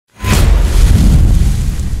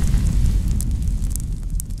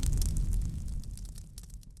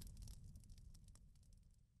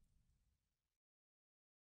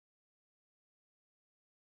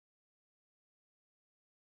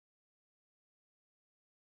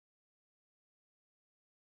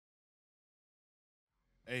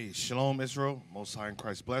Hey, Shalom Israel, Most High in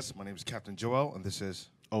Christ bless. My name is Captain Joel, and this is...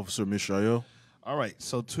 Officer Mishael. All right,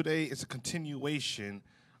 so today is a continuation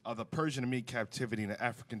of the Persian and Mede captivity in the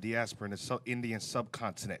African diaspora in the Indian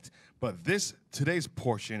subcontinent. But today's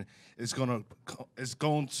portion is going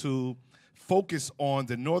to focus on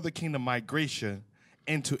the Northern Kingdom migration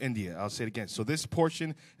into India. I'll say it again. So this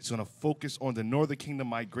portion is going to focus on the Northern Kingdom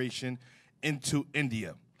migration into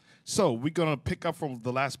India. So we're going to pick up from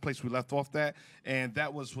the last place we left off that, and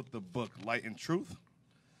that was with the book Light and Truth.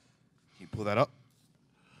 Can you pull that up?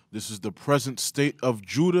 This is the present state of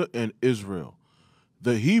Judah and Israel,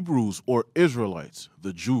 the Hebrews or Israelites,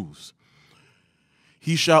 the Jews.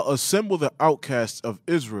 He shall assemble the outcasts of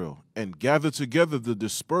Israel and gather together the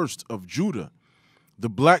dispersed of Judah, the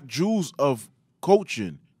black Jews of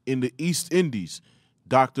Cochin in the East Indies,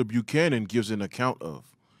 Dr. Buchanan gives an account of.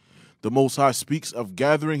 The Most High speaks of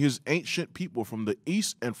gathering his ancient people from the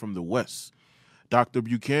east and from the west. Dr.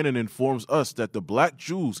 Buchanan informs us that the black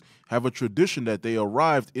Jews have a tradition that they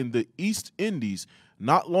arrived in the East Indies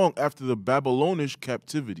not long after the Babylonish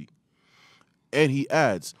captivity. And he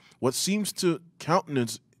adds, what seems to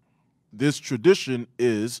countenance this tradition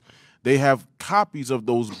is they have copies of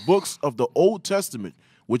those books of the Old Testament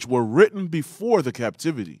which were written before the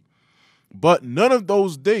captivity. But none of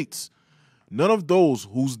those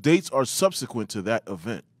whose dates are subsequent to that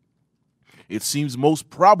event. It seems most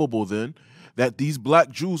probable, then, that these black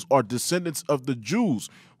Jews are descendants of the Jews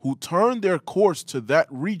who turned their course to that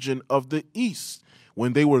region of the east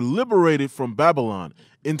when they were liberated from Babylon,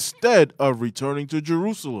 instead of returning to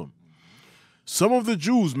Jerusalem. Some of the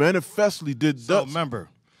Jews manifestly did thus. So remember,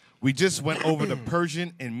 we just went over the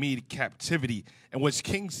Persian and Mede captivity, in which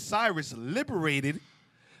King Cyrus liberated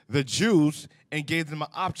the Jews and gave them an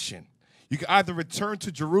option. You could either return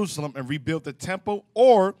to Jerusalem and rebuild the temple,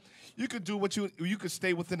 or you could do you could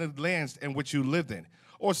stay within the lands in which you lived in.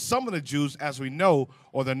 Or some of the Jews, as we know,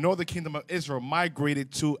 or the Northern Kingdom of Israel,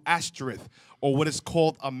 migrated to Ashtoreth, or what is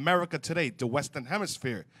called America today, the Western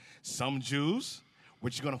Hemisphere. Some Jews,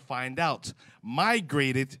 which you're going to find out,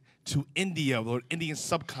 migrated to India, or Indian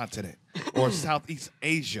subcontinent, or Southeast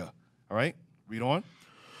Asia. All right? Read on.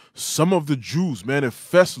 Some of the Jews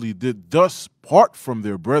manifestly did thus part from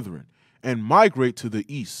their brethren and migrate to the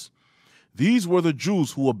east. These were the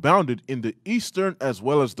Jews who abounded in the eastern as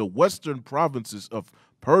well as the western provinces of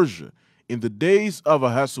Persia in the days of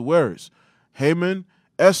Ahasuerus, Haman,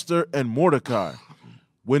 Esther, and Mordecai,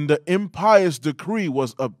 when the impious decree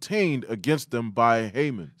was obtained against them by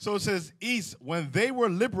Haman. So it says east, when they were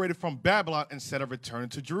liberated from Babylon instead of returning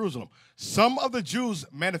to Jerusalem. Some of the Jews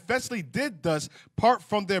manifestly did thus part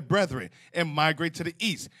from their brethren and migrate to the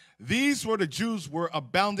east. These were the Jews who were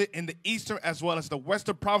abounded in the eastern as well as the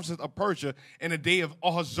western provinces of Persia in the day of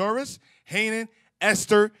Ahasuerus, Haman,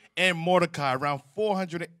 Esther, and Mordecai, around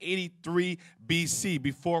 483 BC,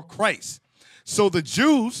 before Christ. So the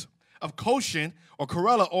Jews of Cochin or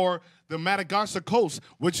Kerala or the Madagascar coast,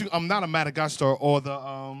 which I'm not a Madagascar or the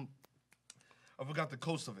I forgot the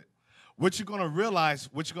coast of it. What you're going to realize,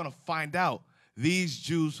 what you're going to find out, these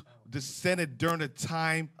Jews descended during the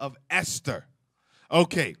time of Esther.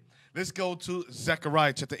 Okay, let's go to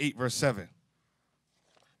Zechariah chapter 8, verse 7.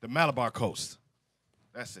 The Malabar coast.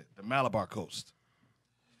 That's it, the Malabar coast.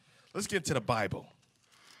 Let's get to the Bible.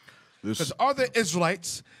 Because are the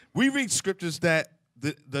Israelites, we read scriptures that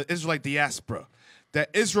the Israelite diaspora, that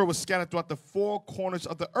Israel was scattered throughout the four corners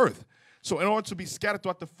of the earth. So in order to be scattered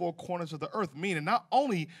throughout the four corners of the earth, meaning not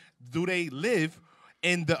only do they live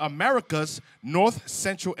in the Americas, North,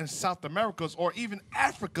 Central, and South Americas, or even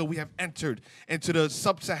Africa, we have entered into the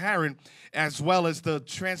sub-Saharan, as well as the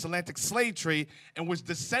transatlantic slave trade, in which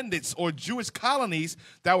descendants or Jewish colonies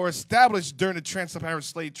that were established during the trans-Saharan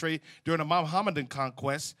slave trade during the Mohammedan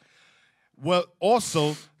conquest. Well,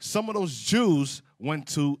 also, some of those Jews went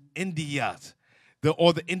to India,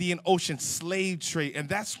 or the Indian Ocean slave trade, and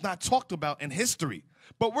that's not talked about in history.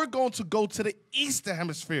 But we're going to go to the Eastern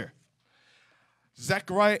Hemisphere.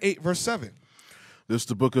 Zechariah 8, verse 7. This is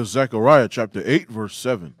the book of Zechariah, chapter 8, verse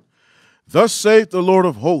 7. Thus saith the Lord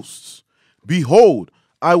of hosts, behold,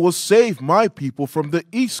 I will save my people from the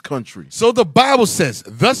east country. So the Bible says,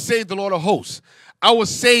 thus saith the Lord of hosts, I will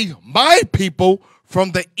save my people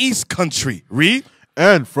from the east country. Read.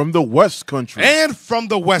 And from the west country. And from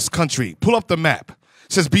the west country. Pull up the map.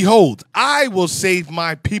 It says, behold, I will save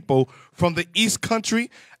my people from the east country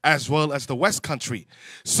as well as the west country.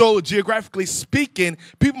 So geographically speaking,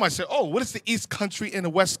 people might say, oh, what is the east country and the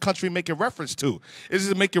west country making reference to? Is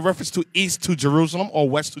it making reference to east to Jerusalem or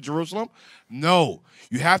west to Jerusalem? No.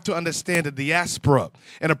 You have to understand the diaspora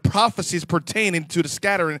and the prophecies pertaining to the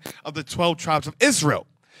scattering of the 12 tribes of Israel.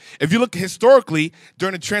 If you look historically,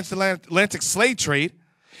 during the transatlantic slave trade,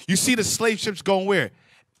 you see the slave ships going where?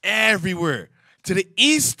 Everywhere. To the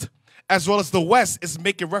east as well as the west is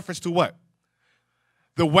making reference to what?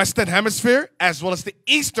 The Western Hemisphere as well as the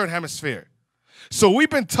Eastern Hemisphere. So we've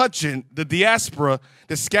been touching the diaspora,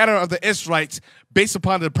 the scattering of the Israelites based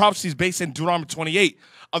upon the prophecies based in Deuteronomy 28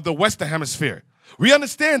 of the Western Hemisphere. We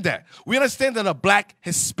understand that. We understand that the black,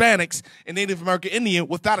 Hispanics, and Native American Indian,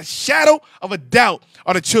 without a shadow of a doubt,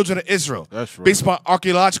 are the children of Israel. That's right. Based upon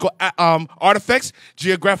archaeological artifacts,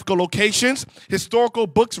 geographical locations, historical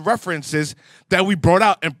books, references that we brought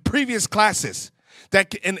out in previous classes,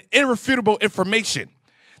 and irrefutable information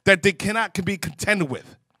that they can be contended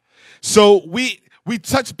with. So we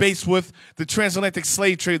touch base with the transatlantic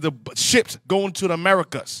slave trade, the ships going to the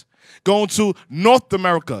Americas, going to North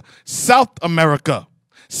America, South America,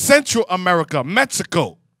 Central America,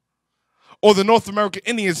 Mexico, or the North American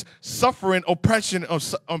Indians suffering oppression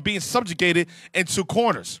or being subjugated into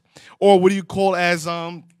corners, or what do you call as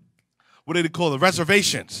what do they call the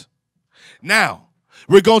reservations? Now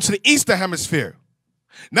we're going to the Eastern Hemisphere.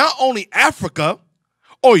 Not only Africa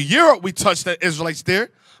or Europe, we touched the Israelites there,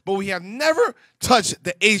 but we have never touched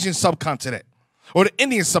the Asian subcontinent or the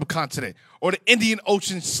Indian subcontinent or the Indian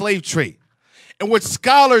Ocean slave trade. And what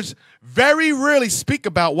scholars very rarely speak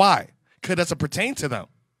about. Why? Because it doesn't pertain to them.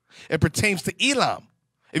 It pertains to Elam,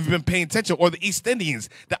 if you've been paying attention, or the East Indians,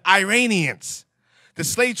 the Iranians, the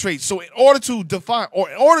slave trade. So in order to define, or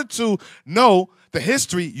in order to know the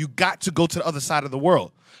history, you got to go to the other side of the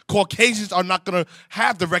world. Caucasians are not going to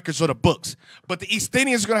have the records or the books, but the East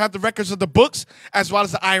Indians are going to have the records of the books, as well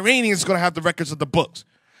as the Iranians are going to have the records of the books.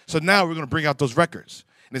 So now we're going to bring out those records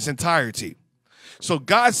in its entirety. So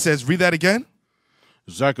God says, read that again.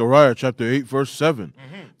 Zechariah chapter 8, verse 7.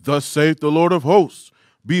 Thus saith the Lord of hosts,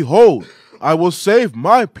 behold, I will save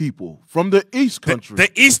my people from the east country. The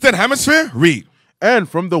Eastern Hemisphere? Read. And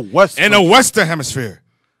from the west And country. the Western Hemisphere.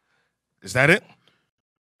 Is that it?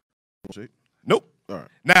 Nope. All right.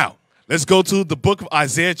 Now, let's go to the book of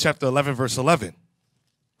Isaiah chapter 11, verse 11.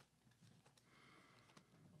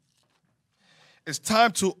 It's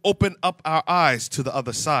time to open up our eyes to the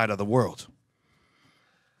other side of the world.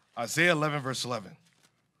 Isaiah 11, verse 11.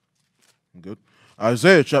 Good.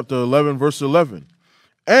 Isaiah chapter 11, verse 11.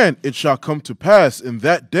 And it shall come to pass in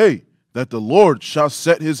that day that the Lord shall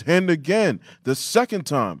set his hand again the second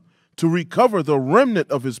time to recover the remnant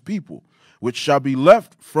of his people, which shall be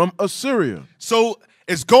left from Assyria. So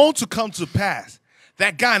it's going to come to pass.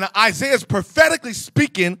 That guy, now Isaiah is prophetically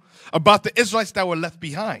speaking about the Israelites that were left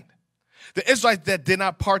behind. The Israelites that did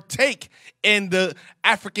not partake in the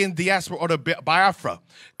African diaspora or the Biafra,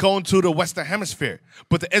 going to the Western Hemisphere,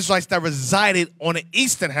 but the Israelites that resided on the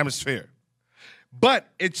Eastern Hemisphere. But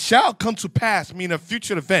it shall come to pass, meaning a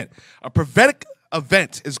future event, a prophetic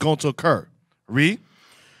event is going to occur. Read.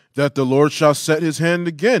 That the Lord shall set his hand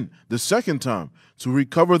again the second time to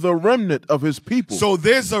recover the remnant of his people. So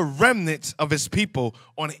there's a remnant of his people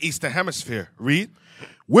on the Eastern Hemisphere. Read.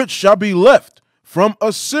 Which shall be left from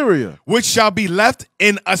Assyria. Which shall be left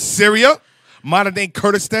in Assyria, modern day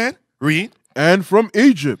Kurdistan. Read. And from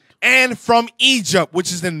Egypt. And from Egypt,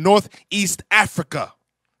 which is in northeast Africa.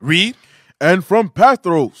 Read. And from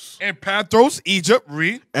Pathros. And Pathros, Egypt.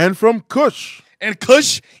 Read. And from Cush. And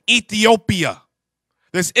Cush, Ethiopia.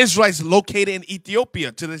 There's Israelites located in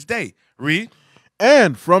Ethiopia to this day. Read.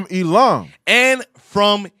 And from Elam. And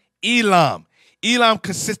from Elam. Elam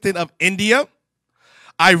consisted of India,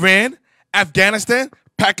 Iran, Afghanistan,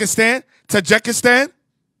 Pakistan, Tajikistan,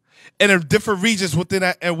 and in different regions within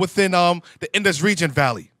the Indus region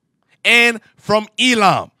valley. And from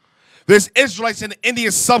Elam. There's Israelites in the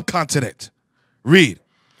Indian subcontinent. Read.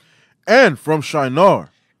 And from Shinar.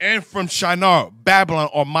 And from Shinar, Babylon,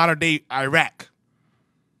 or modern-day Iraq.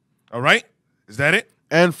 All right? Is that it?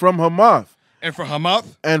 And from Hamath. And from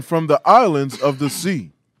Hamath. And from the islands of the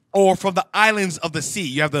sea. Or from the islands of the sea.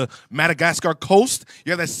 You have the Madagascar coast.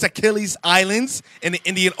 You have the Seychelles Islands and the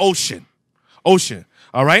Indian Ocean.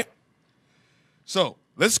 All right? So,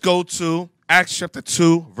 let's go to Acts chapter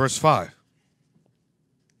 2, verse 5.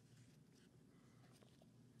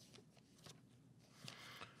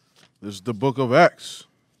 This is the book of Acts.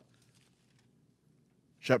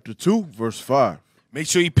 Chapter 2, verse 5. Make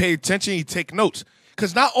sure you pay attention, you take notes.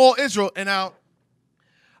 Because not all Israel, and now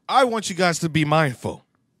I want you guys to be mindful.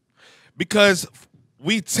 Because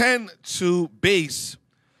we tend to base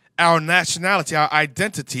our nationality, our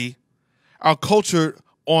identity, our culture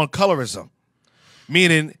on colorism.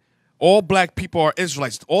 Meaning all black people are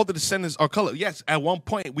Israelites. All the descendants are colored. Yes, at one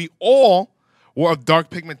point we all or of dark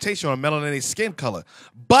pigmentation or melanated skin color.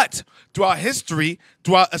 But throughout history,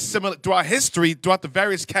 throughout the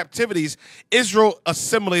various captivities, Israel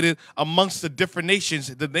assimilated amongst the different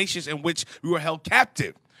nations, the nations in which we were held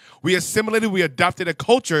captive. We assimilated, we adopted a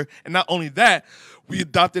culture, and not only that, we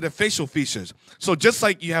adopted their facial features. So just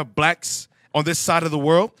like you have blacks on this side of the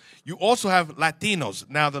world, you also have Latinos.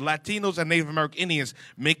 Now, the Latinos and Native American Indians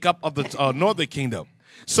make up of the Northern Kingdom.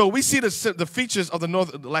 So we see the features of the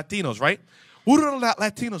Latinos, right? Who do the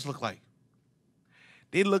Latinos look like?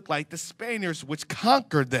 They look like the Spaniards, which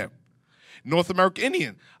conquered them. North American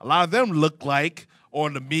Indian, a lot of them look like, or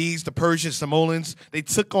the Medes, the Persians, Samoans, they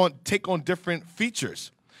take on different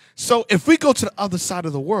features. So if we go to the other side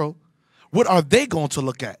of the world, what are they going to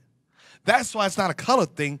look at? That's why it's not a color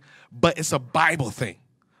thing, but it's a Bible thing.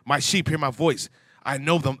 My sheep hear my voice. I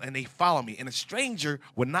know them, and they follow me. And a stranger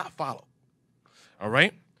would not follow. All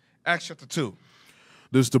right? Acts chapter 2.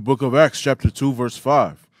 This is the book of Acts, chapter 2, verse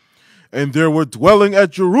 5. And there were dwelling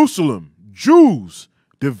at Jerusalem Jews,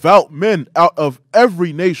 devout men out of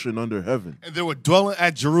every nation under heaven. And there were dwelling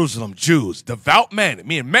at Jerusalem Jews, devout men,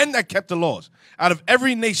 meaning men that kept the laws, out of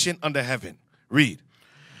every nation under heaven. Read.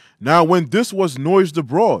 Now when this was noised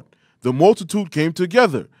abroad, the multitude came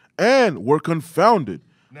together and were confounded.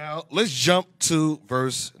 Now let's jump to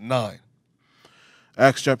verse 9.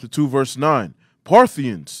 Acts chapter 2, verse 9.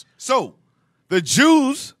 Parthians. So the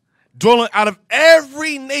Jews dwelling out of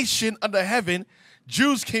every nation under heaven,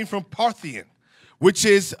 Jews came from Parthian, which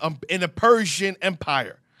is in the Persian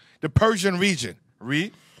Empire, the Persian region.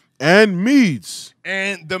 Read. And Medes.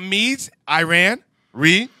 And the Medes, Iran.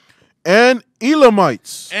 Read. And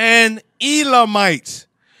Elamites. And Elamites.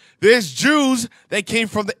 There's Jews that came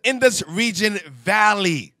from the Indus region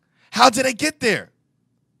valley. How did they get there?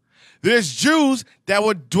 There's Jews that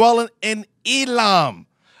were dwelling in Elam,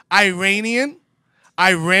 Iranian,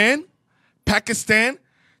 Iran, Pakistan,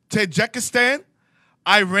 Tajikistan,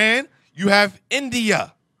 Iran. You have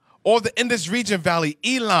India, or the Indus region valley,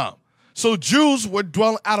 Elam. So Jews were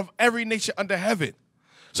dwelling out of every nation under heaven.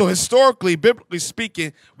 So historically, biblically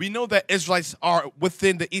speaking, we know that Israelites are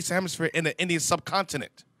within the Eastern Hemisphere in the Indian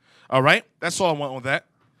subcontinent. All right? That's all I want on that.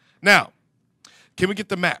 Now, can we get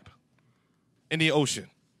the map? Indian Ocean.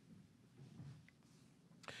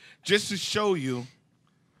 Just to show you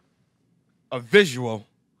a visual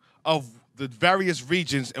of the various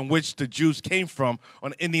regions in which the Jews came from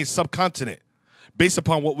on the Indian subcontinent, based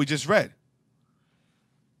upon what we just read.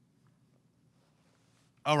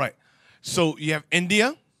 All right. So you have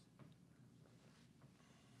India.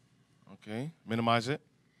 Okay, minimize it.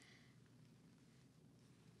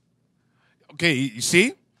 Okay, you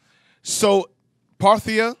see? So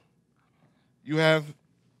Parthia, you have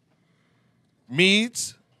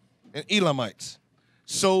Medes and Elamites.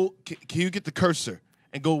 So can you get the cursor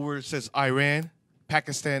and go where it says Iran,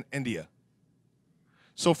 Pakistan, India?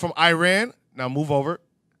 So from Iran, now move over,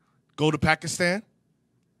 go to Pakistan,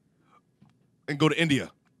 and go to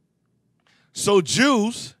India. So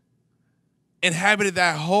Jews inhabited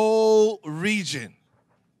that whole region,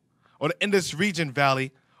 or the Indus region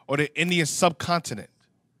valley, or the Indian subcontinent.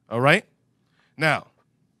 All right? Now,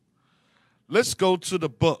 let's go to the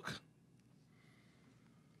book.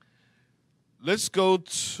 Let's go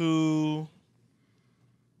to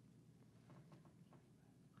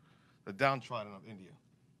the downtrodden of India.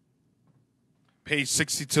 Page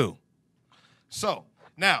 62. So,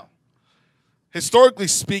 now, historically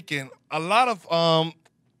speaking, a lot of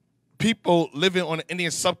people living on the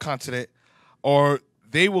Indian subcontinent, or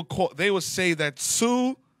they will say that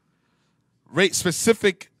two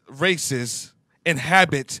specific races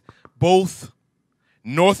inhabit both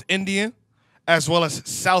North Indian as well as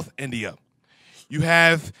South India. You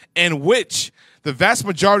have, in which the vast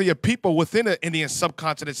majority of people within the Indian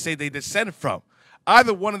subcontinent say they descend from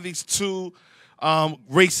either one of these two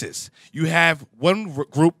races. You have one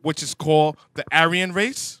group which is called the Aryan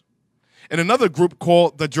race, and another group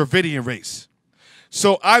called the Dravidian race.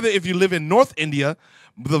 So either if you live in North India,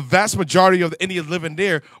 the vast majority of the Indians living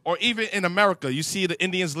there, or even in America, you see the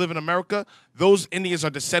Indians live in America, those Indians are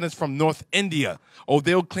descendants from North India, or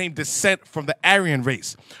they'll claim descent from the Aryan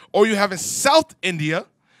race. Or you have in South India,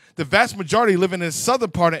 the vast majority living in the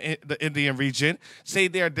southern part of the Indian region say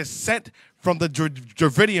they are descent from the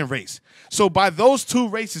Dravidian race. So by those two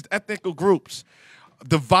races, ethnic groups,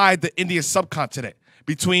 divide the Indian subcontinent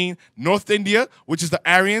between North India, which is the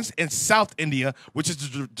Aryans, and South India, which is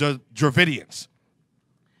the Dravidians.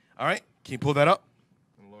 All right, can you pull that up?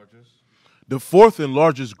 The fourth and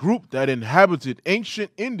largest group that inhabited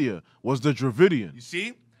ancient India was the Dravidian. You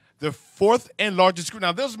see, the fourth and largest group.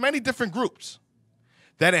 Now, there's many different groups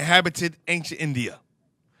that inhabited ancient India.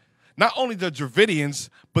 not only the Dravidians,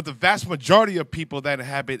 but the vast majority of people that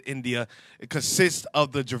inhabit India consist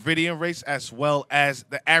of the Dravidian race as well as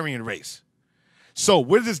the Aryan race. So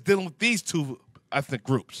we're just dealing with these two ethnic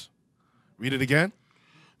groups. Read it again.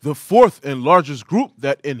 The fourth and largest group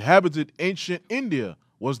that inhabited ancient India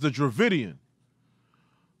was the Dravidian.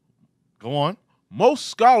 Go on. Most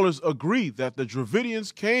scholars agree that the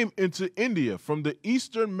Dravidians came into India from the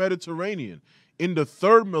eastern Mediterranean in the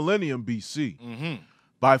 3rd millennium BC.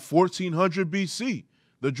 By 1400 BC,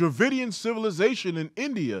 the Dravidian civilization in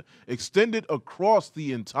India extended across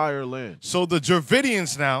the entire land. So the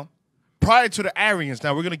Dravidians now, prior to the Aryans,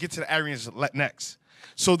 now we're going to get to the Aryans next.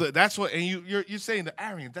 So that's what, and you're saying the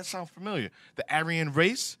Aryans, that sounds familiar. The Aryan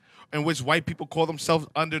race, in which white people call themselves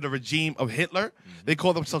under the regime of Hitler, they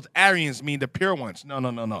call themselves Aryans, mean the pure ones.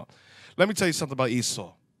 No. Let me tell you something about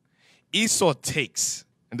Esau. Esau takes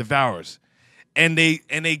and devours, and they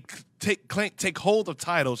take hold of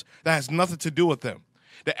titles that has nothing to do with them.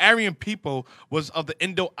 The Aryan people was of the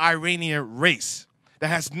Indo-Iranian race that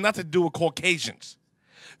has nothing to do with Caucasians.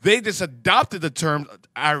 They just adopted the term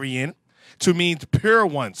Aryan to mean the pure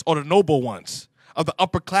ones or the noble ones of the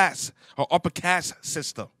upper class or upper caste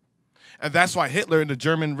system. And that's why Hitler and the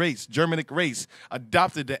Germanic race,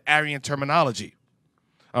 adopted the Aryan terminology.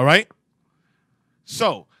 All right?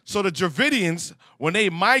 So the Dravidians, when they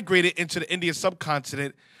migrated into the Indian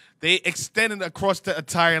subcontinent, they extended across the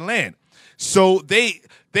entire land. So they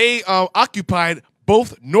occupied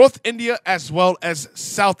both North India as well as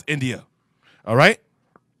South India. All right?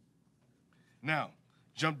 Now,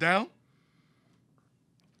 jump down.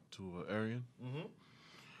 To Aryan.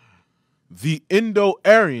 The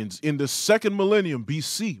Indo-Aryans in the 2nd millennium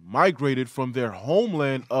BC migrated from their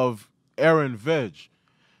homeland of Aranvej,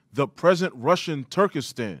 the present Russian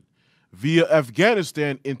Turkestan, via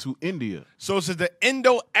Afghanistan into India. So it's the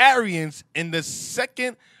Indo-Aryans in the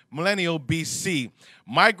 2nd millennium BC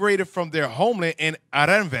migrated from their homeland in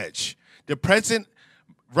Aranvej, the present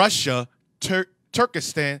Russia,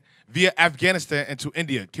 Turkestan, via Afghanistan into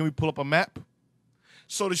India. Can we pull up a map?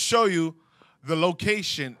 So to show you the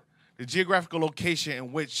location, the geographical location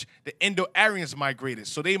in which the Indo-Aryans migrated.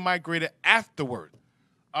 So they migrated afterward.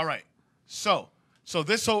 All right. So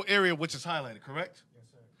this whole area which is highlighted, correct?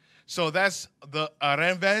 Yes, sir. So that's the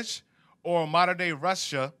Aranvej or modern-day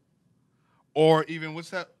Russia, or even what's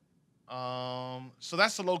that? So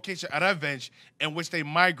that's the location, Aranvej, in which they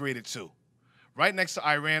migrated to. Right next to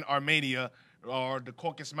Iran, Armenia, or the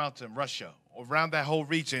Caucasus Mountain, Russia. Around that whole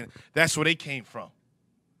region, that's where they came from.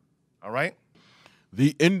 All right?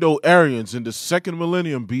 The Indo-Aryans in the 2nd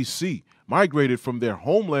millennium BC migrated from their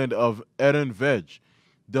homeland of Aranvej,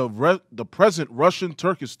 the present Russian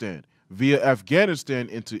Turkestan, via Afghanistan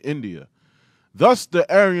into India. Thus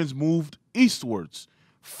the Aryans moved eastwards,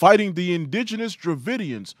 fighting the indigenous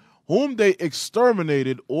Dravidians, whom they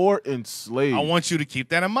exterminated or enslaved. I want you to keep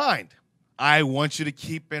that in mind. I want you to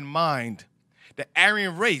keep in mind the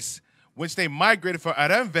Aryan race, which they migrated from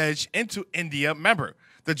Aranvej into India. Remember,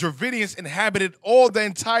 the Dravidians inhabited all the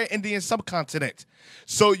entire Indian subcontinent.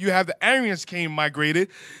 So you have the Aryans migrated,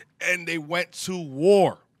 and they went to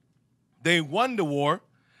war. They won the war.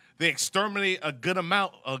 They exterminated a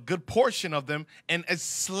good portion of them, and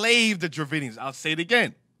enslaved the Dravidians. I'll say it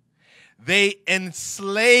again. They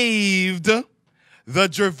enslaved the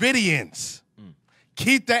Dravidians.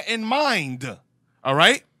 Keep that in mind. All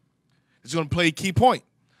right? It's going to play a key point.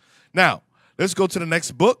 Now, let's go to the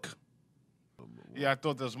next book. Yeah, I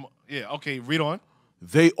thought there was more. Yeah, okay, read on.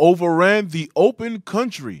 They overran the open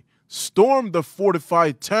country, stormed the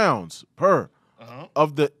fortified towns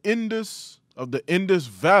of the Indus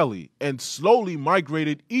Valley, and slowly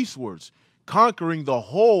migrated eastwards, conquering the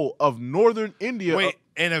whole of northern India. Wait,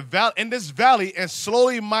 in this valley, and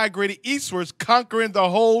slowly migrated eastwards, conquering the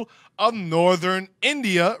whole of northern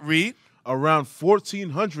India. Read. Around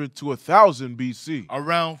 1400 to 1000 BC.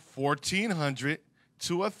 Around 1400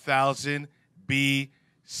 to 1000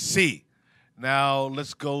 BC. Now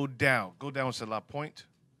let's go down. Go down to La Pointe.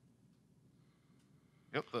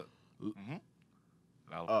 Yep.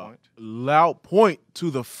 Point. Loud point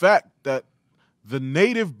to the fact that the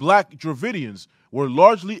native black Dravidians were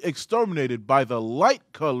largely exterminated by the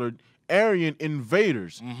light-colored Aryan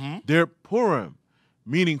invaders, their Purim,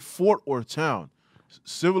 meaning fort or town.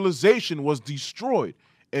 Civilization was destroyed,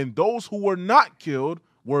 and those who were not killed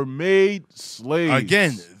were made slaves.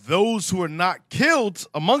 Again, those who were not killed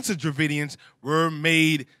amongst the Dravidians were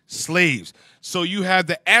made slaves. So you have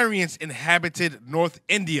the Aryans inhabited North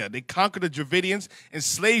India. They conquered the Dravidians,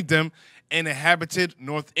 enslaved them, and inhabited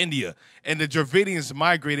North India. And the Dravidians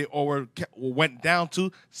migrated or went down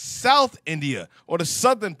to South India or the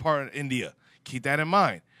southern part of India. Keep that in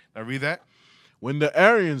mind. Now read that. When the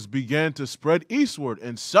Aryans began to spread eastward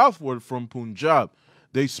and southward from Punjab,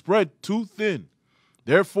 they spread too thin.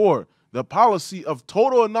 Therefore, the policy of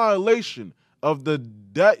total annihilation of the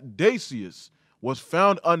Dacians was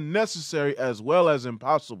found unnecessary as well as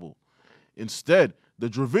impossible. Instead, the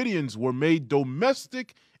Dravidians were made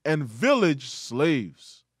domestic and village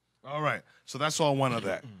slaves. All right. So that's all one of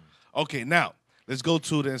that. Okay, now let's go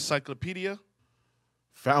to the encyclopedia.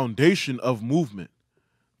 Foundation of movement.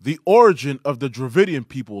 The origin of the Dravidian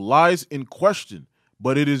people lies in question,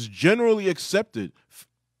 but it is generally accepted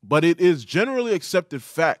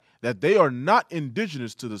fact that they are not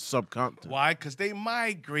indigenous to the subcontinent. Why? Because they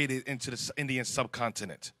migrated into the Indian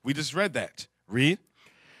subcontinent. We just read that. Read.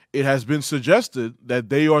 It has been suggested that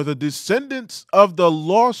they are the descendants of the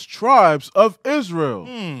lost tribes of Israel.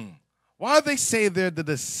 Why do they say they're the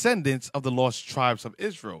descendants of the lost tribes of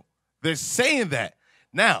Israel? They're saying that.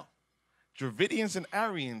 Now, Dravidians and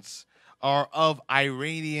Aryans are of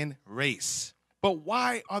Iranian race. But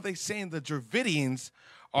why are they saying the Dravidians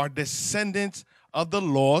are descendants of the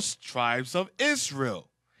lost tribes of Israel?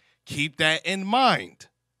 Keep that in mind.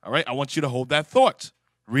 All right, I want you to hold that thought.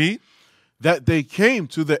 Read. That they came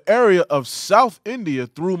to the area of South India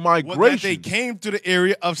through migration. Well, that they came to the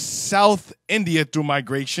area of South India through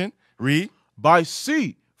migration. Read. By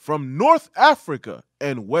sea from North Africa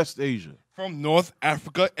and West Asia. From North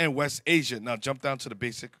Africa and West Asia. Now jump down to the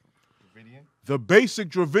basic Dravidian. The basic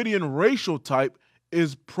Dravidian racial type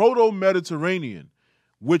is Proto-Mediterranean,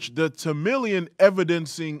 which the Tamilian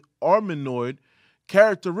evidencing Armenoid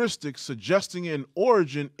characteristics suggesting an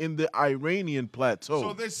origin in the Iranian plateau.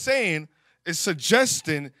 So they're saying it's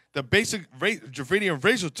suggesting the basic Dravidian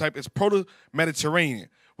racial type is Proto-Mediterranean,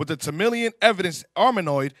 with the Tamilian evidence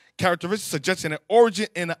Armenoid characteristics suggesting an origin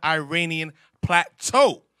in the Iranian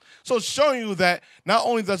plateau. So showing you that not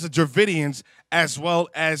only does the Dravidians as well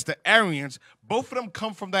as the Aryans, both of them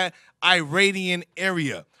come from that Iranian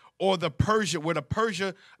area, or the Persia, where the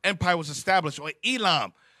Persia Empire was established, or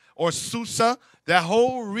Elam, or Susa, that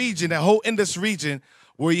whole region, that whole Indus region,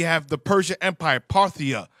 where you have the Persia Empire,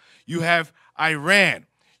 Parthia, you have Iran,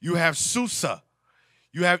 you have Susa,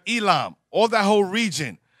 you have Elam, all that whole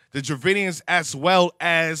region, the Dravidians as well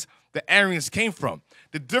as the Aryans came from.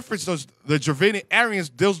 The difference is the Dravidian Aryans,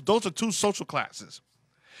 those are two social classes.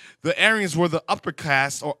 The Aryans were the upper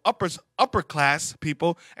class or upper class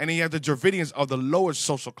people, and then you have the Dravidians are the lower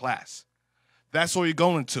social class. That's what you're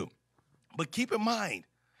going to. But keep in mind,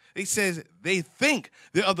 they says they think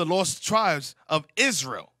they are the lost tribes of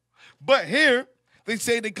Israel. But here, they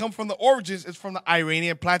say they come from the origins, it's from the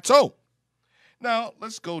Iranian plateau. Now,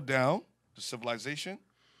 let's go down to civilization.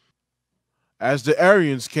 As the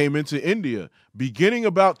Aryans came into India, beginning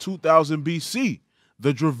about 2000 BC,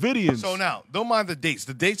 the Dravidians... So now, don't mind the dates.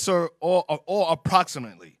 The dates are all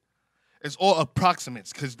approximately. It's all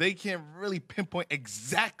approximates because they can't really pinpoint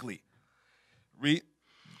exactly. Read.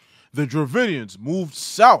 The Dravidians moved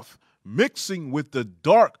south, mixing with the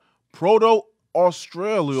dark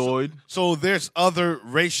Proto-Australoid. So there's other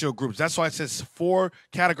racial groups. That's why it says 4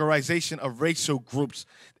 categorization of racial groups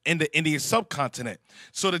in the Indian subcontinent.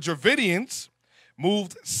 So the Dravidians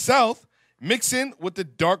moved south, mixing with the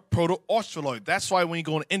dark Proto-Australoid. That's why when you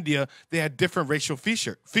go to India, they had different racial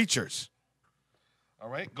features. All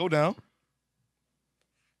right, go down.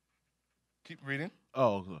 Keep reading.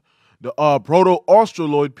 The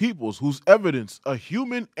Proto-Australoid peoples, whose evidence of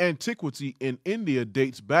human antiquity in India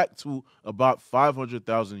dates back to about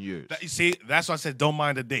 500,000 years. You see, that's why I said don't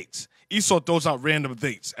mind the dates. Esau throws out random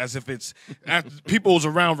dates as if it's people was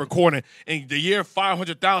around recording in the year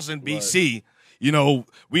 500,000 BC. Right. You know,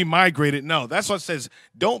 we migrated. No, that's what it says.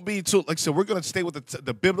 Don't be too, like I said, we're going to stay with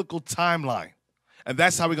the biblical timeline. And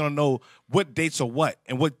that's how we're going to know what dates are what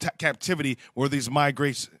and what captivity were these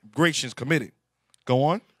migrations committed. Go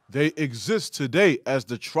on. They exist today as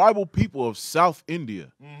the tribal people of South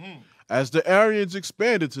India. As the Aryans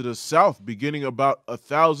expanded to the south beginning about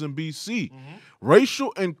 1000 BC,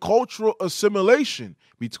 racial and cultural assimilation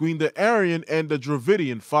between the Aryan and the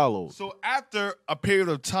Dravidian followed. So after a period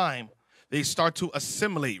of time, they start to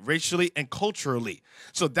assimilate racially and culturally.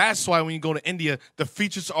 So that's why when you go to India, the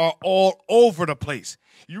features are all over the place.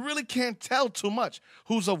 You really can't tell too much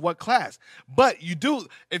who's of what class. But you do,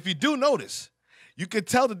 if you do notice, you can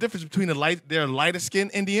tell the difference between there are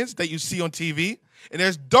lighter-skinned Indians that you see on TV, and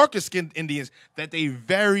there's darker-skinned Indians that they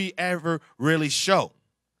very ever really show.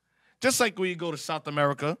 Just like when you go to South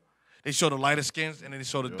America, they show the lighter skins, and then they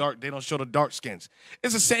show the dark. They don't show the dark skins.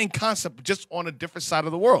 It's the same concept, just on a different side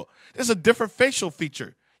of the world. There's a different facial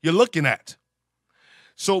feature you're looking at.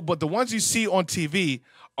 So, but the ones you see on TV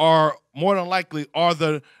are more than likely are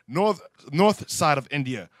the north side of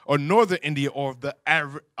India or northern India or the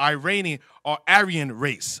Iranian or Aryan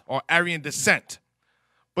race or Aryan descent,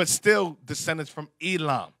 but still descendants from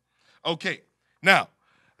Elam. Okay, now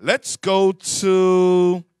let's go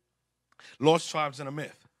to Lost Tribes and a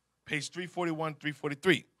Myth, page 341,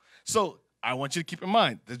 343. So I want you to keep in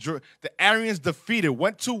mind, the Aryans defeated,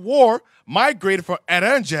 went to war, migrated from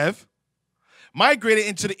Aranjev, migrated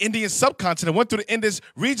into the Indian subcontinent, went through the Indus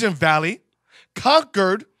region valley,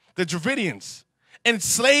 conquered the Dravidians,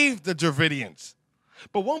 enslaved the Dravidians.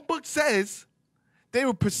 But one book says they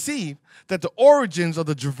will perceive that the origins of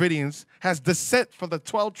the Dravidians has descent from the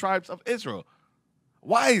 12 tribes of Israel.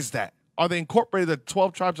 Why is that? Are they incorporated the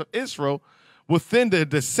 12 tribes of Israel within their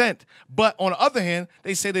descent? But on the other hand,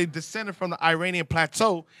 they say they descended from the Iranian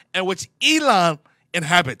plateau in which Elam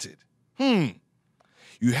inhabited.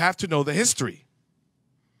 You have to know the history.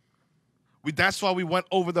 That's why we went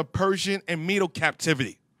over the Persian and Medo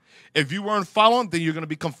captivity. If you weren't following, then you're going to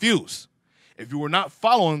be confused. If you were not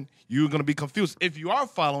following, you're going to be confused. If you are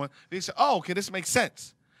following, they say, oh, okay, this makes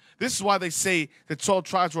sense. This is why they say the 12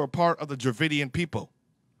 tribes were a part of the Dravidian people.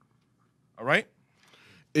 All right?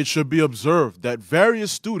 It should be observed that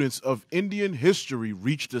various students of Indian history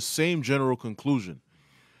reach the same general conclusion.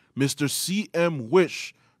 Mr. C.M.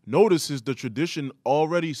 Wish notices the tradition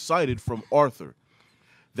already cited from Arthur,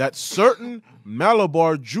 that certain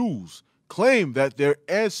Malabar Jews claim that their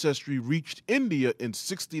ancestry reached India in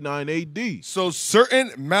 69 A.D. So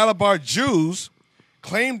certain Malabar Jews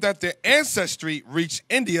claim that their ancestry reached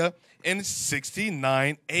India in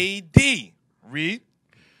 69 A.D. Read.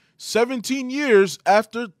 17 years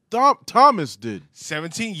after Thomas did.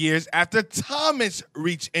 17 years after Thomas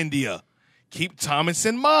reached India. Keep Thomas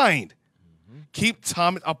in mind. Keep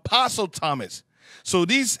Thomas, Apostle Thomas. So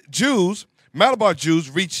these Jews, Malabar Jews,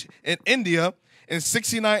 reached in India in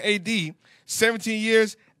 69 A.D., 17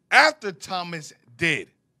 years after Thomas did.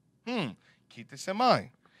 Keep this in mind.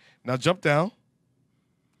 Now jump down.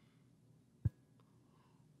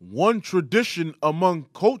 One tradition among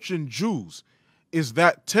Cochin Jews is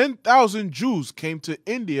that 10,000 Jews came to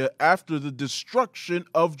India after the destruction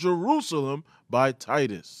of Jerusalem by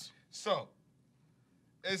Titus. So,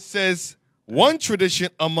 it says one tradition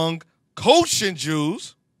among Cochin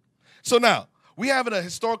Jews. So now, we have a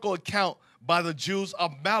historical account by the Jews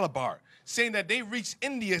of Malabar, saying that they reached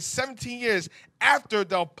India 17 years after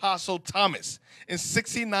the Apostle Thomas in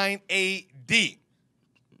 69 A.D.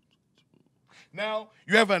 Now,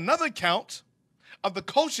 you have another account of the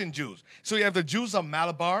Cochin Jews. So you have the Jews of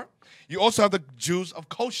Malabar. You also have the Jews of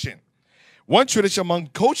Cochin. One tradition among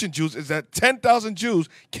Cochin Jews is that 10,000 Jews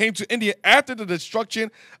came to India after the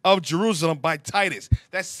destruction of Jerusalem by Titus.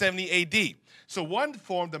 That's 70 A.D. So one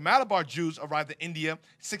form, the Malabar Jews arrived in India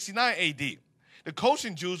 69 A.D. The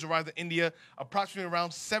Cochin Jews arrived in India approximately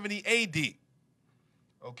around 70 A.D.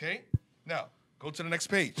 Okay? Now, go to the next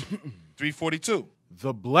page, 342.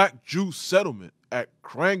 The black Jew settlement at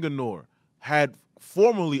Cranganore had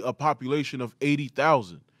formerly a population of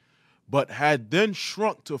 80,000, but had then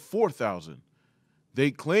shrunk to 4,000.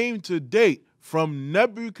 They claim to date from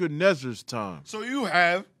Nebuchadnezzar's time. So you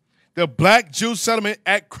have the black Jew settlement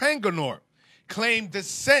at Cranganore, claim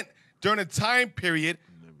descent during the time period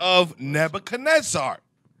of Nebuchadnezzar.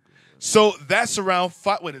 So that's around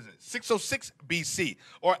 606 BC,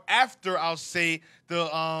 or after, I'll say,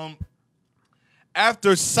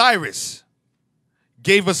 after Cyrus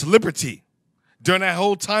gave us liberty during that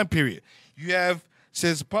whole time period. You have,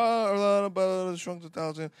 says, shrunk to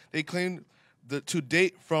 1,000. They claim to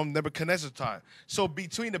date from Nebuchadnezzar's time. So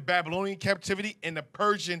between the Babylonian captivity and the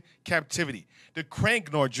Persian captivity, the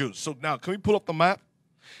Cranganore Jews. So now, can we pull up the map?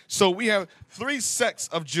 So we have three sects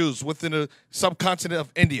of Jews within the subcontinent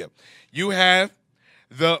of India. You have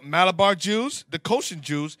the Malabar Jews, the Cochin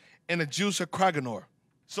Jews, and the Jews of Cranganore.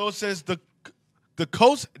 So it says the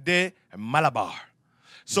coast de Malabar.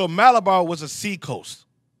 So Malabar was a sea coast.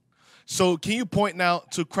 So can you point now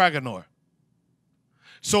to Cranganore?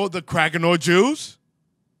 So the Cranganore Jews.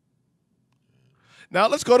 Now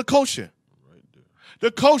let's go to Cochin.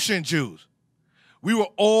 The Cochin Jews. We were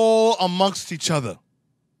all amongst each other.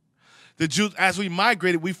 The Jews, as we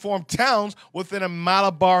migrated, we formed towns within a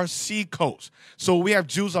Malabar sea coast. So we have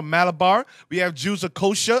Jews of Malabar, we have Jews of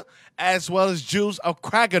Kosha, as well as Jews of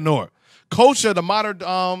Cranganore. Kosha, the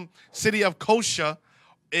modern city of Kosha,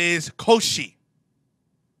 is Koshi.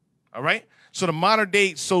 All right? So the modern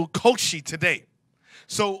day, so Koshi today.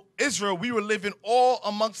 So Israel, we were living all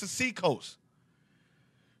amongst the sea coast.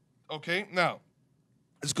 Okay, now,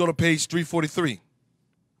 let's go to page 343.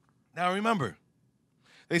 Now remember,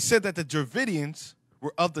 they said that the Dravidians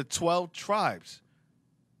were of the 12 tribes.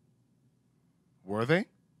 Were they?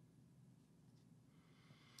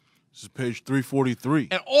 This is page 343.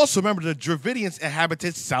 And also remember, the Dravidians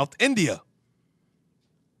inhabited South India.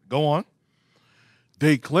 Go on.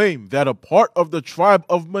 They claim that a part of the tribe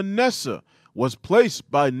of Manasseh was placed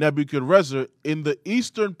by Nebuchadnezzar in the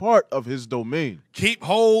eastern part of his domain. Keep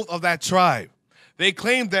hold of that tribe. They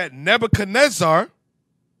claim that Nebuchadnezzar,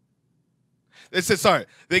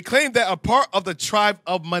 they claim that a part of the tribe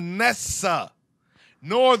of Manasseh,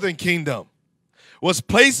 northern kingdom, was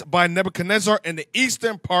placed by Nebuchadnezzar in the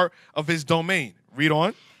eastern part of his domain. Read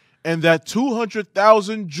on. And that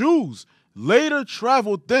 200,000 Jews later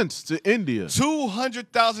traveled thence to India.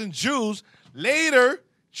 200,000 Jews later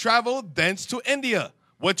traveled thence to India.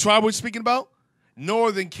 What tribe are we speaking about?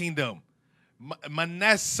 Northern kingdom.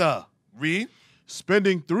 Manasseh. Read.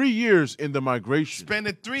 Spending 3 years in the migration.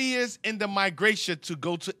 Spending 3 years in the migration to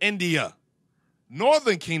go to India.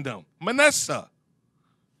 Northern kingdom. Manasseh.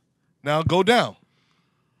 Now go down.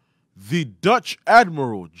 The Dutch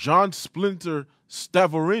admiral John Splinter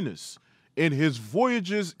Stavorinus, in his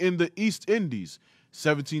voyages in the East Indies,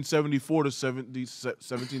 1774 to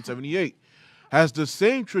 1778, has the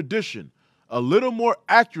same tradition, a little more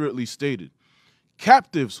accurately stated.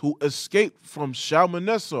 Captives who escaped from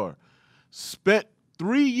Shalmaneser spent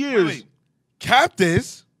 3 years. Wait.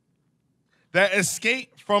 Captives that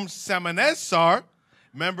escaped from Shalmaneser,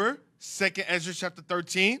 remember 2nd Ezra chapter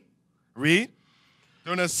 13, read.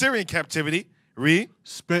 During the Assyrian captivity, read.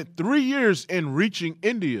 Spent 3 years in reaching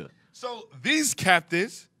India. So these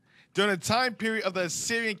captives, during the time period of the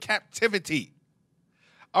Assyrian captivity,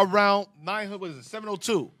 around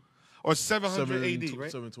 702 or 700 AD, right?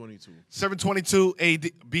 722. 722 AD,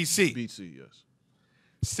 BC. BC, yes.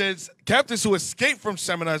 Says captives who escaped from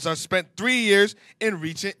Shalmaneser spent 3 years in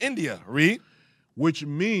reaching India. Read. Which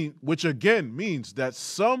again means that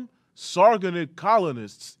some Sargonid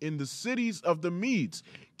colonists in the cities of the Medes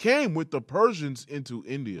came with the Persians into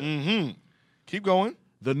India. Mm-hmm. Keep going.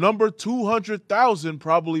 The number 200,000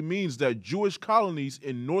 probably means that Jewish colonies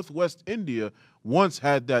in northwest India once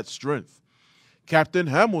had that strength. Captain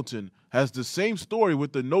Hamilton has the same story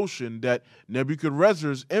with the notion that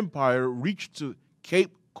Nebuchadnezzar's empire reached to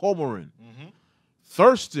Cape Comorin. Mm-hmm.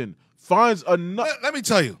 Thurston finds another... Let me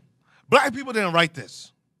tell you, black people didn't write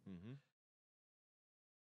this.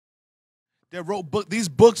 They wrote these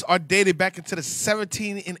books are dated back into the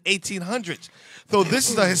 17 and 1800s. So this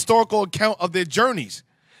is a historical account of their journeys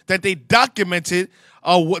that they documented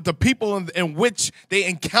what the people in which they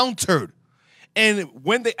encountered. And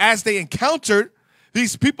as they encountered,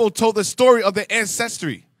 these people told the story of their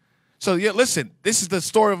ancestry. So yeah, listen, this is the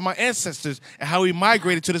story of my ancestors and how we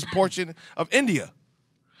migrated to this portion of India.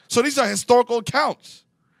 So these are historical accounts.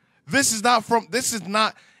 This is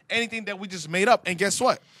not anything that we just made up. And guess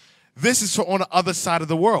what? This is on the other side of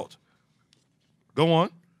the world. Go on.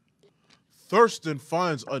 Thurston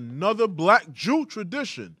finds another black Jew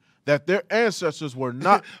tradition that their ancestors were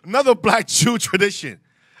not... Another black Jew tradition.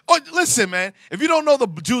 Oh, listen, man. If you don't know the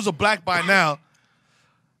Jews are black by now,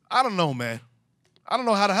 I don't know, man. I don't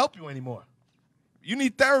know how to help you anymore. You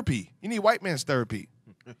need therapy. You need white man's therapy.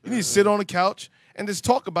 You need to sit on the couch and just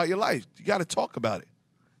talk about your life. You got to talk about it.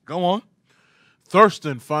 Go on.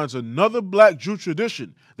 Thurston finds another black Jew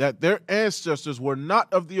tradition that their ancestors were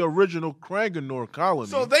not of the original Kraganor colony.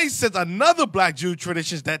 So they said another black Jew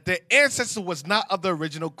tradition is that their ancestor was not of the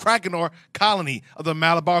original Kraganor colony of the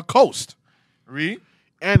Malabar coast. Read.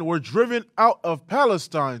 And were driven out of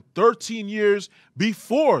Palestine 13 years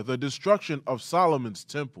before the destruction of Solomon's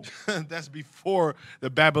temple. That's before the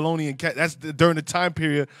Babylonian that's during the time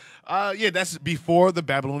period. That's before the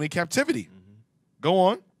Babylonian captivity. Mm-hmm. Go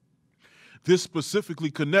on. This specifically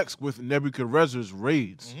connects with Nebuchadnezzar's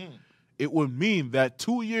raids. Mm-hmm. It would mean that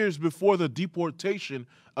 2 years before the deportation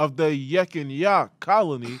of the Yekinyah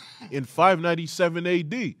colony in 597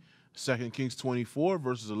 AD, 2 Kings 24,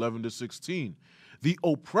 verses 11 to 16, the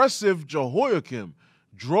oppressive Jehoiakim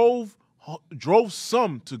drove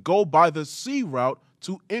some to go by the sea route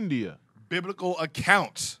to India. Biblical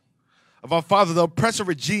accounts of our father, the oppressive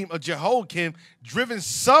regime of Jehoiakim, driven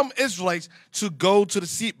some Israelites to go to the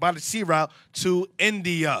sea by the sea route to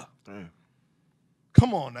India. Damn.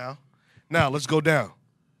 Come on now. Now let's go down.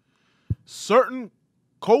 Certain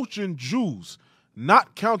Cochin Jews,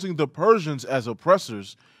 not counting the Persians as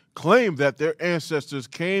oppressors, claim that their ancestors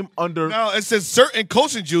came under... Now, it says certain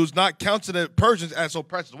Cochin Jews, not counting the Persians as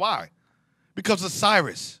oppressors. Why? Because of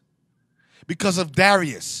Cyrus. Because of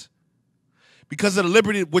Darius. Because of the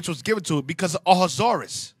liberty which was given to it. Because of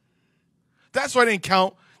Ahasuerus. That's why they didn't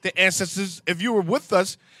count the ancestors. If you were with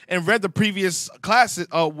us and read the previous classes,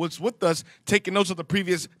 was with us, taking notes of the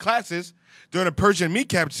previous classes during the Persian Mede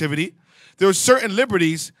captivity, there were certain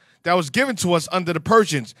liberties that was given to us under the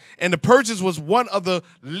Persians. And the Persians was one of the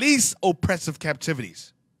least oppressive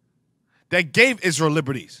captivities that gave Israel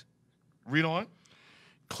liberties. Read on.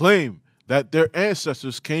 Claim that their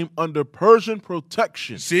ancestors came under Persian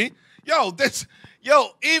protection. See? That's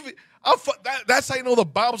how you know the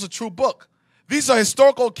Bible's a true book. These are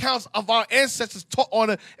historical accounts of our ancestors taught on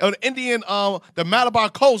the Indian, the Malabar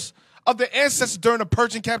coast, of their ancestors during the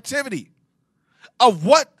Persian captivity. Of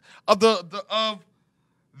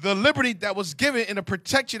the liberty that was given and the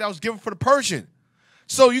protection that was given for the Persian.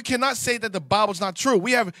 So you cannot say that the Bible's not true.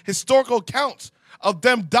 We have historical accounts of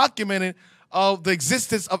them documenting of the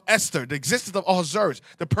existence of Esther, the existence of Ahasuerus,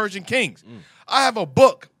 the Persian kings. I have a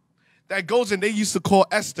book that goes in, they used to call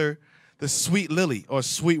Esther the sweet lily or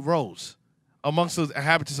sweet rose amongst the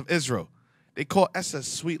inhabitants of Israel. They call Esther a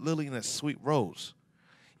sweet lily and a sweet rose.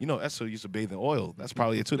 You know, Esther used to bathe in oil. That's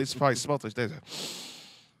probably it too. They probably smelled it. They said,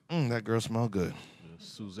 that girl smelled good.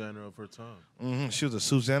 Susanna of her time. She was a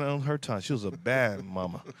Susanna of her time. She was a bad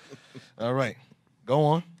mama. All right. Go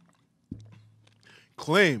on.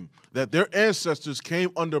 Claim that their ancestors came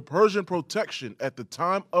under Persian protection at the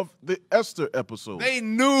time of the Esther episode. They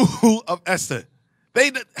knew of Esther.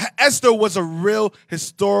 Esther was a real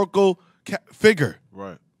historical figure.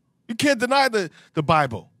 Right. You can't deny the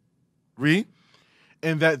Bible. Read.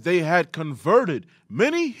 And that they had converted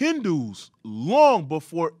many Hindus long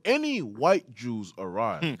before any white Jews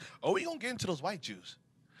arrived. Oh, we're going to get into those white Jews.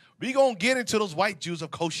 We're going to get into those white Jews of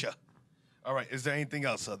kosher. All right, is there anything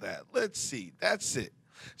else of that? Let's see. That's it.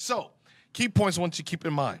 So, key points I want you to keep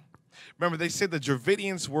in mind. Remember, they said the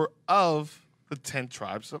Dravidians were of the 10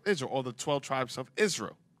 tribes of Israel, or the 12 tribes of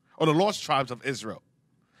Israel, or the lost tribes of Israel.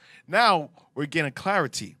 Now, we're getting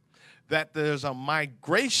clarity that there's a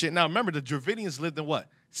migration. Now, remember, the Dravidians lived in what?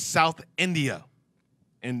 South India.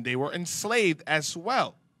 And they were enslaved as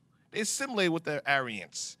well. They assimilated with the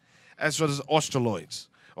Aryans, as well as the Australoids.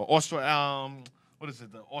 Or what is it?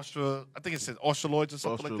 I think it says Australoids or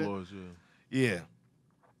something like that. Australoids, yeah.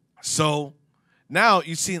 So now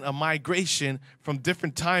you're seeing a migration from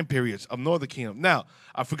different time periods of Northern Kingdom. Now,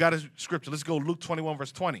 I forgot a scripture. Let's go Luke 21,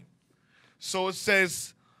 verse 20. So it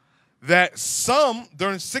says that some,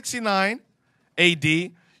 during 69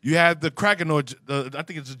 A.D., you have the Kraganoid, I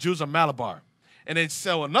think it's the Jews of Malabar. And then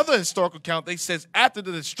so another historical account, they says after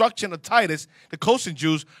the destruction of Titus, the coastal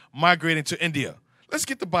Jews migrated to India. Let's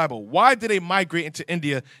get the Bible. Why did they migrate into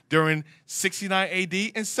India during 69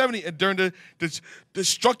 A.D. and 70 during the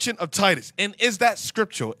destruction of Titus? And is that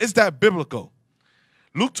scriptural? Is that biblical?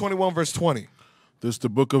 Luke 21, verse 20. This is the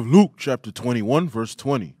book of Luke, chapter 21, verse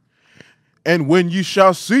 20. And when ye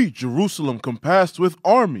shall see Jerusalem compassed with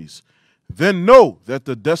armies, then know that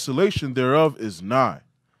the desolation thereof is nigh.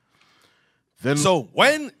 Then, so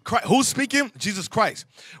who's speaking? Jesus Christ.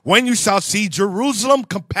 When you shall see Jerusalem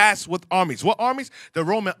compassed with armies. What armies? The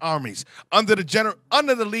Roman armies. Under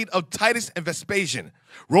the lead of Titus and Vespasian,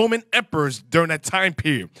 Roman emperors during that time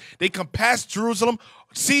period. They compassed Jerusalem,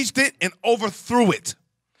 sieged it, and overthrew it.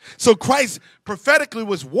 So Christ prophetically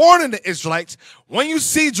was warning the Israelites, when you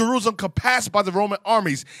see Jerusalem compassed by the Roman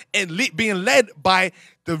armies and being led by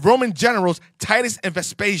the Roman generals Titus and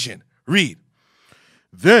Vespasian. Read.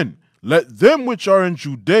 Then let them which are in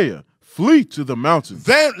Judea flee to the mountains.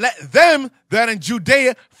 Then let them that in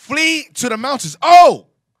Judea flee to the mountains. Oh,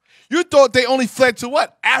 you thought they only fled to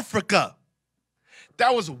what? Africa.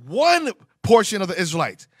 That was one portion of the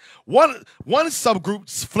Israelites. One subgroup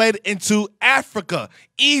fled into Africa,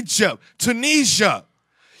 Egypt, Tunisia.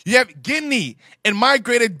 You have Guinea and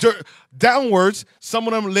migrated downwards. Some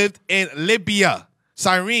of them lived in Libya,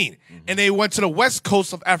 Cyrene, and they went to the west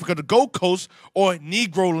coast of Africa, the Gold Coast or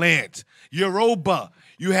Negro land. Yoruba.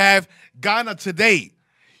 You have Ghana today.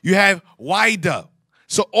 You have Wida.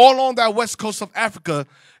 So all on that west coast of Africa,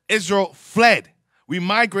 Israel fled. We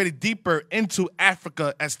migrated deeper into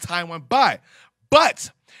Africa as time went by.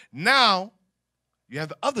 But now you have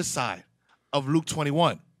the other side of Luke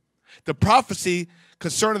 21. The prophecy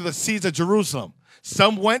concerning the siege of Jerusalem.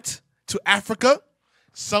 Some went to Africa.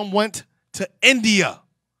 Some went to India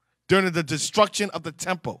during the destruction of the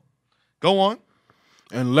temple. Go on.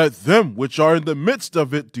 And let them which are in the midst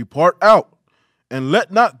of it depart out, and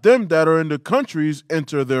let not them that are in the countries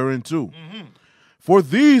enter thereinto. For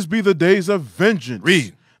these be the days of vengeance.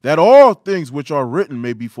 Read. That all things which are written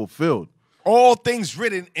may be fulfilled. All things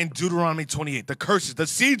written in Deuteronomy 28, the curses, the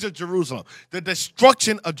siege of Jerusalem, the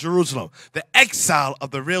destruction of Jerusalem, the exile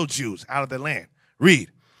of the real Jews out of the land. Read.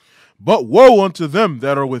 But woe unto them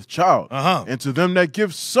that are with child, Uh-huh. and to them that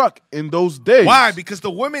give suck in those days. Why? Because the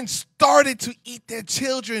women started to eat their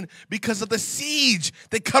children because of the siege.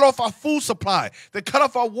 They cut off our food supply. They cut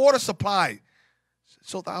off our water supply.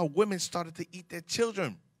 So our women started to eat their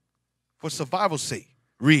children for survival's sake.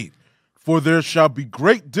 Read. For there shall be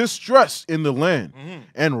great distress in the land,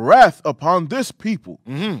 and wrath upon this people.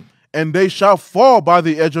 And they shall fall by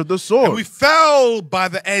the edge of the sword. And we fell by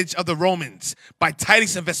the edge of the Romans, by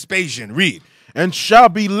Titus and Vespasian. Read. And shall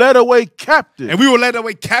be led away captive. And we were led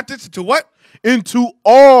away captives to what? Into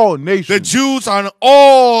all nations. The Jews are in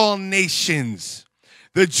all nations.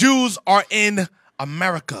 The Jews are in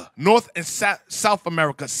America, North and South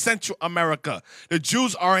America, Central America. The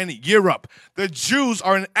Jews are in Europe. The Jews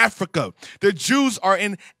are in Africa. The Jews are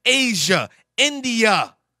in Asia,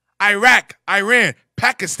 India, Iraq, Iran,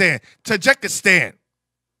 Pakistan, Tajikistan.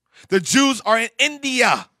 The Jews are in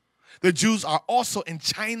India. The Jews are also in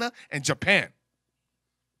China and Japan.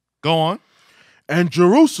 Go on. And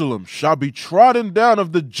Jerusalem shall be trodden down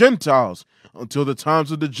of the Gentiles until the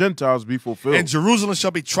times of the Gentiles be fulfilled. And Jerusalem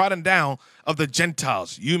shall be trodden down of the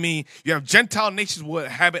Gentiles. You mean you have Gentile nations who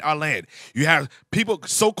inhabit our land. You have people,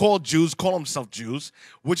 so-called Jews, call themselves Jews,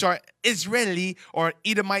 which are Israeli or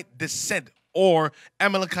Edomite descent or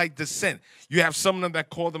Amalekite descent. You have some of them that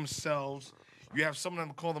call themselves, some of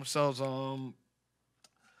them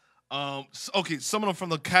from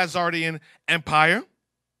the Khazarian Empire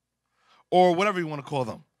or whatever you want to call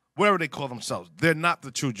them. Whatever they call themselves. They're not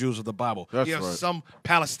the true Jews of the Bible. That's you have right. some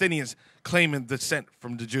Palestinians claiming descent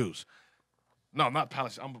from the Jews. No, not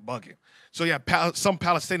Palestine. I'm bugging. So yeah, some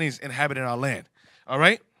Palestinians inhabiting our land. All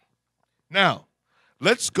right? Now,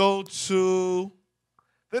 let's go to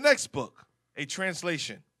the next book, a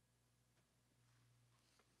translation.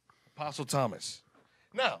 Apostle Thomas.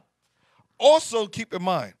 Now, also keep in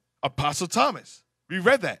mind, Apostle Thomas. We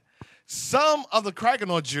read that. Some of the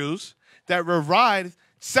Krakow Jews that revived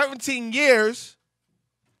 17 years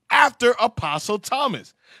after Apostle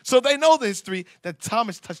Thomas. So they know the history that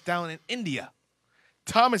Thomas touched down in India.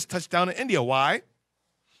 Thomas touched down in India. Why?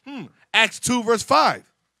 Acts 2, verse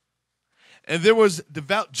 5. And there was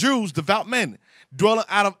devout Jews, devout men, dwelling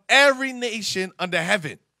out of every nation under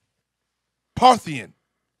heaven. Parthian,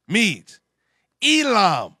 Medes,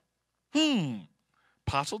 Elam.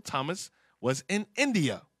 Apostle Thomas was in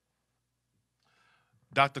India.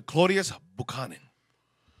 Dr. Claudius Buchanan.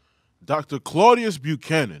 Dr. Claudius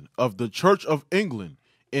Buchanan of the Church of England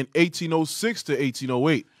in 1806 to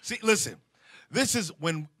 1808. See, listen, this is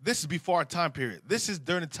before our time period. This is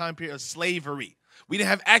during the time period of slavery. We didn't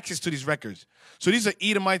have access to these records. So these are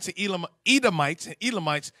Edomites and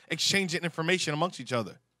Elamites exchanging information amongst each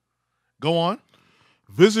other. Go on.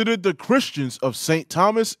 Visited the Christians of St.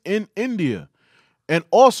 Thomas in India, and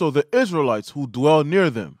also the Israelites who dwell near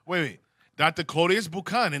them. Wait. Dr. Claudius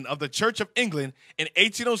Buchanan of the Church of England in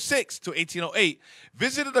 1806 to 1808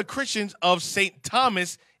 visited the Christians of St.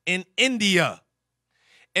 Thomas in India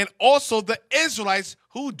and also the Israelites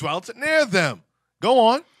who dwelt near them. Go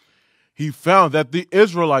on. He found that the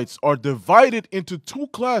Israelites are divided into two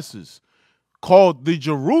classes called the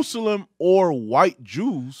Jerusalem or white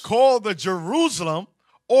Jews. Called the Jerusalem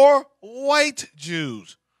or white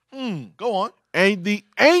Jews. Go on. And the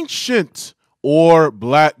ancient or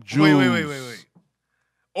black Jews. Wait.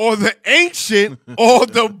 Or the ancient or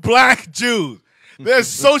the black Jews. They're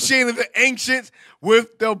associating the ancients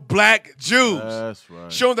with the black Jews. That's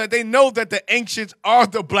right. Showing that they know that the ancients are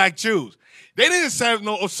the black Jews. They didn't have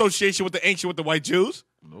no association with the ancient with the white Jews.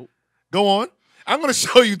 Nope. Go on. I'm going to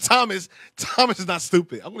show you Thomas. Thomas is not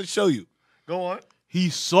stupid. I'm going to show you. Go on. He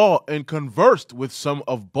saw and conversed with some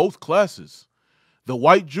of both classes. The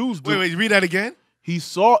white Jews. Wait, read that again. He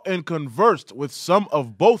saw and conversed with some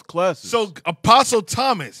of both classes. So Apostle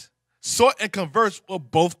Thomas saw and conversed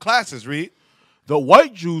with both classes. Read. The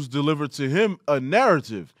white Jews delivered to him a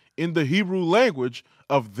narrative in the Hebrew language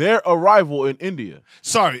of their arrival in India.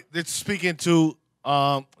 Sorry, it's speaking to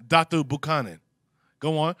Dr. Buchanan.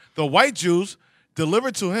 Go on. The white Jews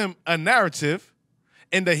delivered to him a narrative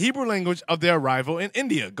in the Hebrew language of their arrival in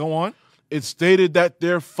India. Go on. It stated that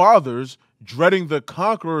their fathers, dreading the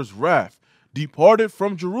conqueror's wrath, departed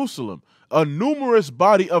from Jerusalem, a numerous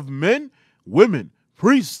body of men, women,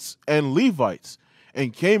 priests, and Levites,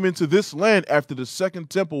 and came into this land after the second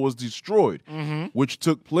temple was destroyed, which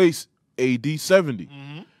took place AD 70.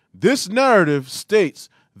 This narrative states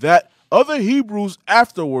that other Hebrews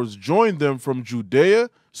afterwards joined them from Judea,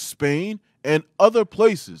 Spain, and other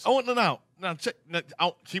places. Oh, now check.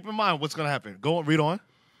 Now, keep in mind what's going to happen. Go on, read on.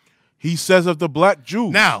 He says of the black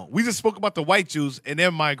Jews. Now, we just spoke about the white Jews and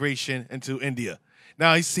their migration into India.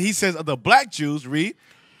 Now, he says of the black Jews, read.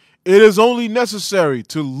 It is only necessary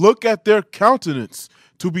to look at their countenance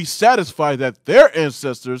to be satisfied that their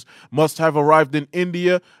ancestors must have arrived in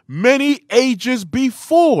India many ages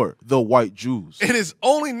before the white Jews. It is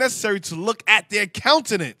only necessary to look at their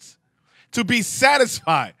countenance to be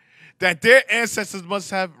satisfied that their ancestors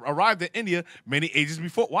must have arrived in India many ages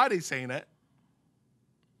before. Why are they saying that?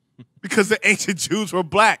 Because the ancient Jews were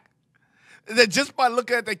black. That just by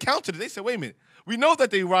looking at their countenance, they said, wait a minute, we know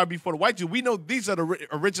that they arrived before the white Jews. We know these are the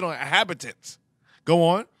original inhabitants. Go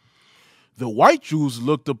on. The white Jews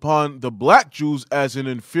looked upon the black Jews as an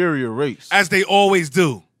inferior race. As they always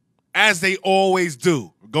do. As they always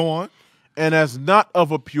do. Go on. And as not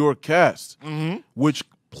of a pure caste, which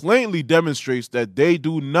plainly demonstrates that they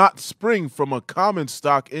do not spring from a common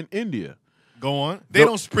stock in India. Go on. They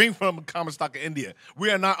don't spring from a common stock in India. We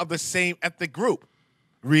are not of the same ethnic group.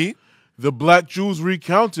 Read. The black Jews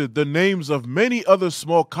recounted the names of many other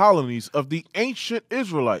small colonies of the ancient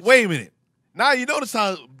Israelites. Wait a minute. Now you notice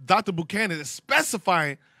how Dr. Buchanan is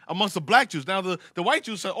specifying amongst the black Jews. Now the white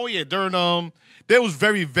Jews said, oh yeah, during they was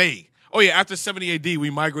very vague. Oh yeah, after 70 AD we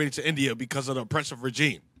migrated to India because of the oppressive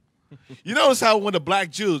regime. You notice how when the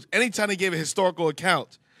black Jews, anytime they gave a historical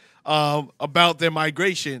account about their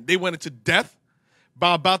migration, they went into depth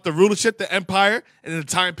about the rulership, the empire, and the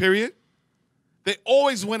time period. They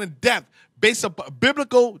always went in depth, based on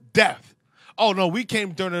biblical depth. Oh, no, we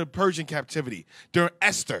came during the Persian captivity, during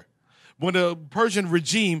Esther, when the Persian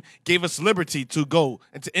regime gave us liberty to go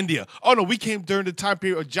into India. Oh, no, we came during the time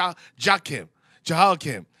period of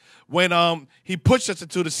Jehoiakim, when he pushed us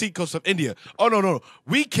into the seacoast of India. Oh, no.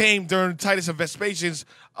 We came during Titus and Vespasian's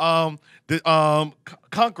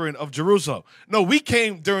conquering of Jerusalem. No, we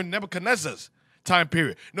came during Nebuchadnezzar's time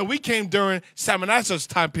period. No, we came during Salmanasar's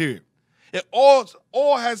time period. It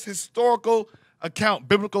all has historical account,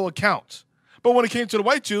 biblical accounts. But when it came to the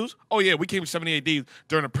white Jews, oh yeah, we came in 70 AD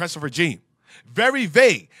during an oppressive regime. Very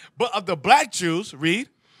vague. But of the black Jews, read.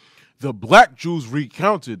 The black Jews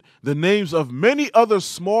recounted the names of many other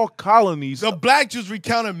small colonies. The black Jews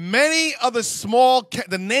recounted many other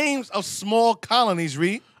the names of small colonies,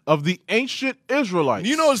 read. Of the ancient Israelites.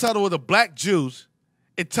 You notice how the black Jews,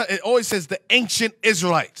 it always says the ancient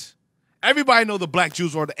Israelites. Everybody know the black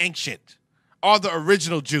Jews are the ancient, are the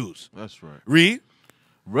original Jews. That's right. Read.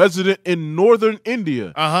 Resident in northern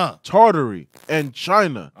India, Tartary, and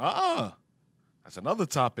China. That's another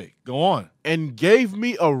topic. Go on. And gave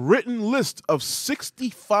me a written list of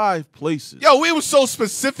 65 places. Yo, we were so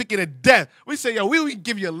specific and in depth. We say, yo, we can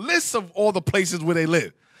give you a list of all the places where they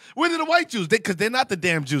live. Where are the white Jews? Because they're not the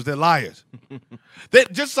damn Jews. They're liars. They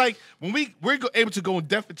just like when we're able to go in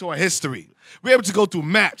depth into our history. We're able to go through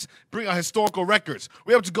maps, bring our historical records.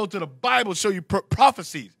 We're able to go to the Bible, show you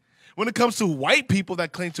prophecies. When it comes to white people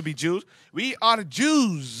that claim to be Jews, we are the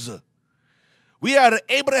Jews. We are the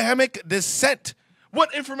Abrahamic descent.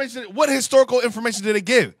 What historical information did they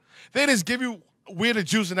give? They just give you we're the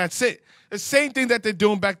Jews and that's it. The same thing that they're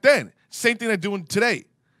doing back then. Same thing they're doing today.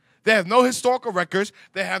 They have no historical records.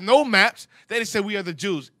 They have no maps. They just say we are the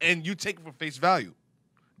Jews, and you take it for face value.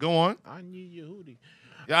 Go on. I need Yehudi.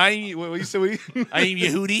 What you say? I am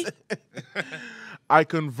Yehudi. I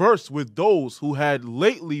conversed with those who had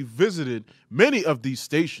lately visited many of these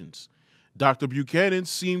stations. Dr. Buchanan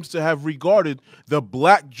seems to have regarded the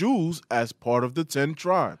black Jews as part of the 10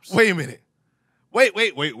 tribes. Wait a minute.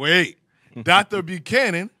 Wait. Dr.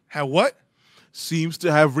 Buchanan had what? Seems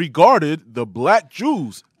to have regarded the black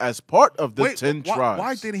Jews as part of the 10 tribes.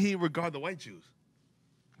 Why didn't he regard the white Jews?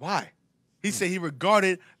 Why? He said he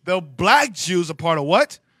regarded the black Jews a part of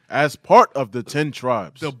what? As part of the 10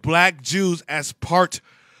 tribes. The black Jews as part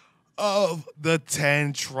of the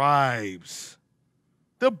 10 tribes.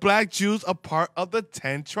 The black Jews are part of the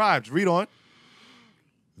 10 tribes. Read on.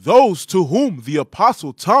 Those to whom the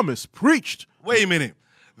Apostle Thomas preached. Wait a minute.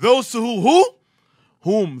 Those to who?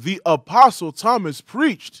 Whom the Apostle Thomas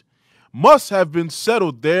preached must have been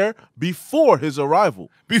settled there before his arrival.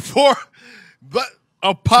 Before the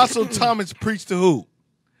Apostle Thomas preached to who?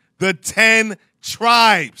 The 10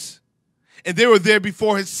 tribes. And they were there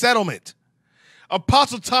before his settlement.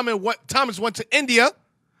 Apostle Thomas went to India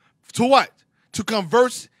to what? To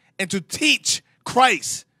converse and to teach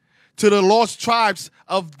Christ to the lost tribes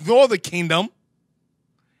of Northern Kingdom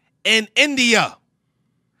in India.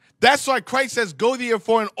 That's why Christ says, go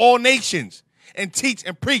therefore in all nations and teach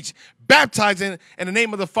and preach, baptizing in the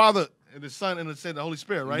name of the Father, and the Son, and the Holy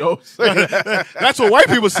Spirit, right? Don't say that. That's what white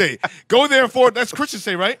people say. Go therefore, that's Christians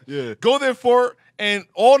say, right? Yeah. Go therefore in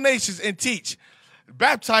all nations and teach,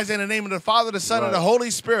 baptizing in the name of the Father, the Son, and the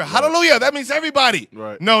Holy Spirit. Right. Hallelujah. That means everybody.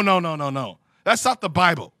 Right. No. That's not the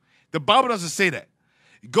Bible. The Bible doesn't say that.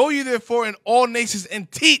 Go ye therefore in all nations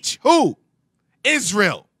and teach who?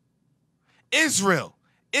 Israel. Israel.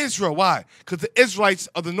 Israel. Why? Because the Israelites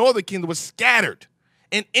of the northern kingdom were scattered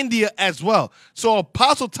in India as well. So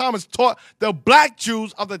Apostle Thomas taught the black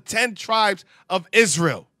Jews of the 10 tribes of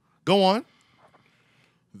Israel. Go on.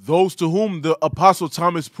 Those to whom the Apostle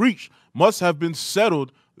Thomas preached must have been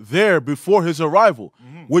settled there before his arrival,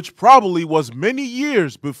 which probably was many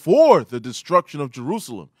years before the destruction of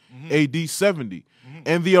Jerusalem, AD 70,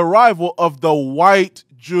 and the arrival of the white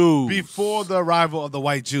Jews. Before the arrival of the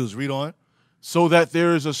white Jews. Read on. So that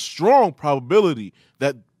there is a strong probability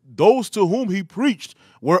that those to whom he preached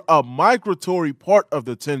were a migratory part of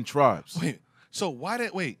the 10 tribes. Wait, so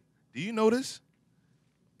do you notice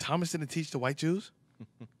Thomas didn't teach the white Jews?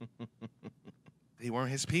 They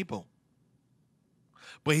weren't his people.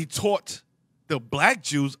 But he taught the black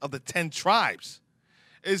Jews of the 10 tribes.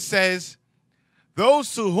 It says,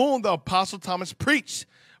 those to whom the Apostle Thomas preached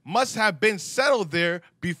must have been settled there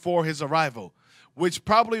before his arrival, which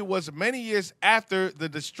probably was many years after the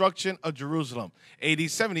destruction of Jerusalem,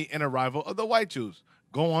 AD 70, and arrival of the white Jews.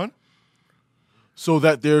 Go on. So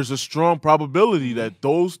that there's a strong probability that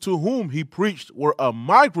those to whom he preached were a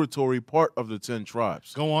migratory part of the 10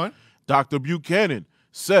 tribes. Go on. Dr. Buchanan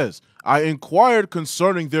says, I inquired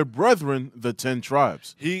concerning their brethren, the 10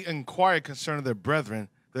 tribes. He inquired concerning their brethren,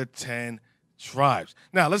 the 10 tribes.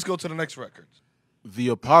 Now, let's go to the next record. The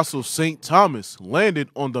apostle St. Thomas landed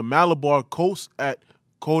on the Malabar coast at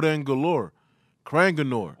Cranganore.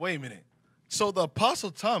 Wait a minute. So the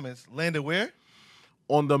apostle Thomas landed where?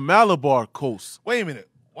 On the Malabar coast. Wait a minute.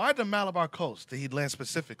 Why the Malabar coast did he land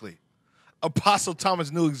specifically? Apostle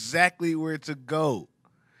Thomas knew exactly where to go.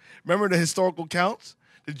 Remember the historical counts?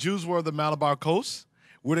 The Jews were of the Malabar coast,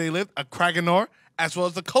 where they lived, at Cranganore, as well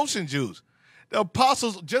as the Cushan Jews. The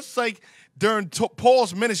apostles, just like during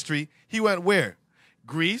Paul's ministry, he went where?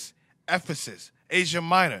 Greece, Ephesus, Asia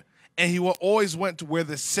Minor. And he always went to where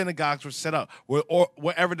the synagogues were set up,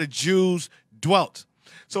 wherever the Jews dwelt.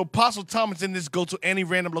 So Apostle Thomas didn't just go to any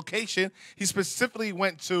random location. He specifically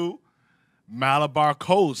went to Malabar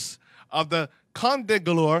coast of the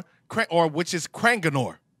Cranganore, or which is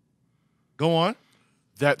Cranganore. Go on.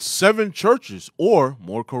 That 7 churches, or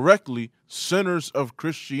more correctly, centers of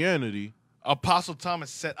Christianity. Apostle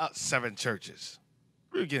Thomas set up 7 churches.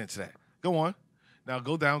 We'll get into that. Go on. Now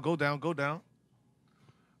go down.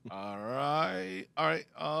 All right.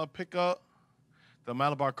 Pick up the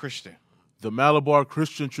Malabar Christian. The Malabar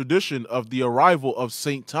Christian tradition of the arrival of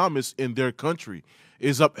St. Thomas in their country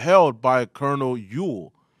is upheld by Colonel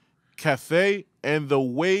Ewell, Cathay and the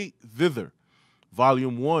Way Thither,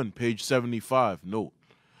 Volume 1, page 75, note.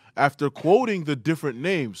 After quoting the different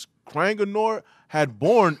names Cranganore had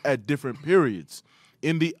borne at different periods,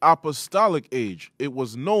 in the apostolic age, it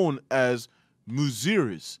was known as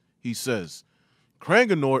Muziris, he says.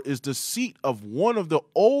 Cranganore is the seat of one of the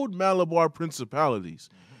old Malabar principalities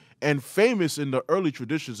and famous in the early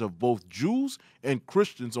traditions of both Jews and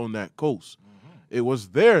Christians on that coast. It was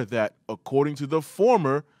there that, according to the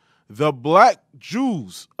former, the black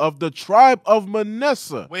Jews of the tribe of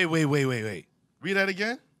Manasseh. Wait. Read that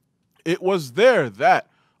again. It was there that,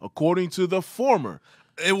 according to the former.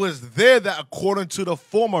 It was there that, according to the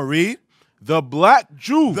former, read. The black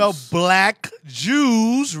Jews. The black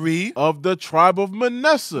Jews, read. Of the tribe of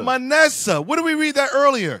Manasseh. Manasseh. What did we read that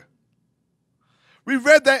earlier? We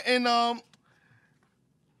read that in the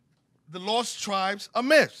Lost Tribes of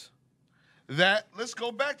Myths. Let's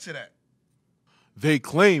go back to that. They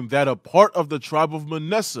claim that a part of the tribe of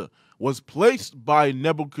Manasseh was placed by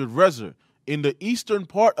Nebuchadnezzar in the eastern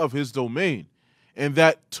part of his domain, and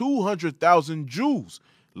that 200,000 Jews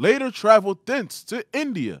later traveled thence to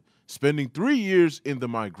India, spending 3 years in the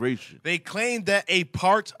migration. They claim that a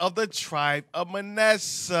part of the tribe of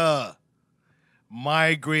Manasseh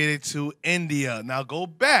migrated to India. Now go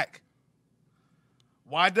back.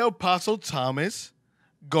 Why did Apostle Thomas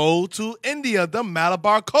go to India, the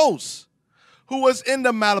Malabar coast? Who was in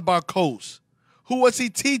the Malabar coast? Who was he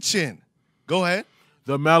teaching? Go ahead.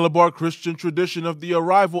 The Malabar Christian tradition of the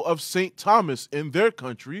arrival of St. Thomas in their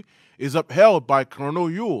country is upheld by Colonel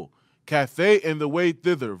Ewell, Cathay and the Way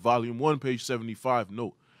Thither, Volume 1, page 75,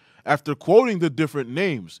 note. After quoting the different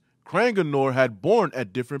names Cranganore had borne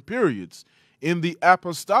at different periods, in the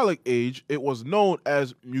apostolic age it was known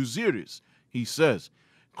as Muziris, he says.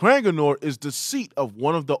 Cranganore is the seat of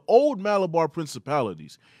one of the old Malabar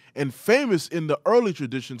principalities and famous in the early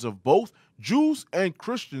traditions of both Jews and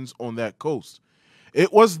Christians on that coast.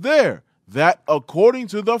 It was there that, according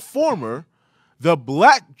to the former, the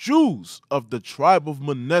black Jews of the tribe of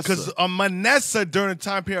Manasseh. Because Manasseh, during the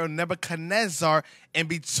time period of Nebuchadnezzar, in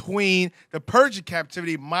between the Persian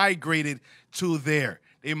captivity, migrated to there.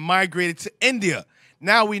 They migrated to India.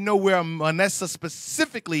 Now we know where Manasseh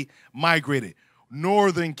specifically migrated.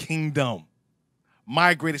 Northern Kingdom.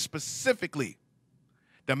 Migrated specifically.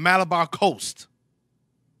 The Malabar Coast.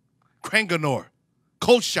 Kranganor.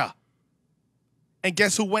 Kosha. And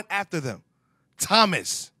guess who went after them?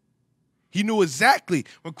 Thomas. He knew exactly,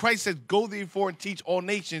 when Christ said, go therefore and teach all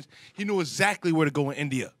nations, he knew exactly where to go in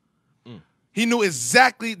India. He knew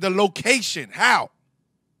exactly the location. How?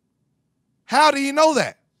 How did he know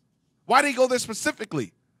that? Why did he go there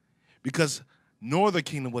specifically? Because Northern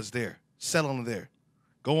Kingdom was there, settling there.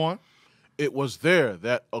 Go on. It was there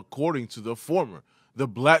that, according to the former, the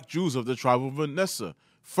black Jews of the tribe of Manasseh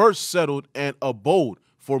first settled and abode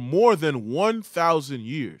for more than 1,000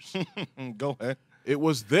 years. Go ahead. It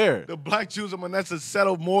was there. The black Jews of Manasseh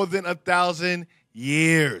settled more than 1,000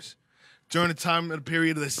 years. During the time of the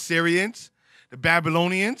period of the Syrians, the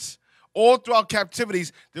Babylonians, all throughout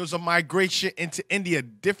captivities, there was a migration into India,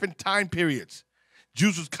 different time periods.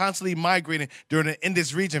 Jews was constantly migrating during the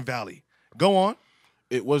Indus region valley. Go on.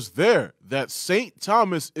 It was there that St.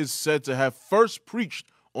 Thomas is said to have first preached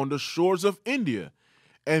on the shores of India.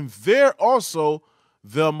 And there also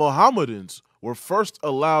the Mohammedans were first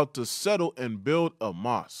allowed to settle and build a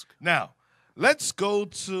mosque. Now, let's go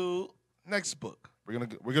to next book. We're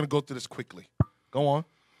gonna go through this quickly. Go on.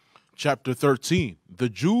 Chapter 13, the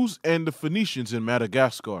Jews and the Phoenicians in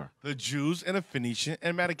Madagascar. The Jews and the Phoenicians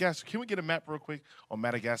and Madagascar. Can we get a map real quick on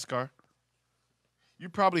Madagascar? You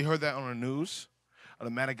probably heard that on the news. The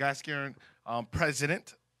Madagascar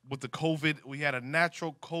president with the COVID, we had a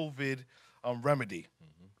natural COVID remedy.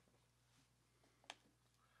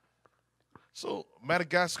 So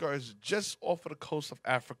Madagascar is just off of the coast of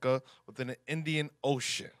Africa within the Indian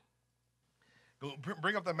Ocean.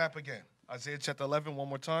 Bring up the map again. Isaiah chapter 11 one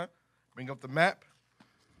more time. Bring up the map.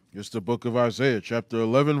 It's the book of Isaiah, chapter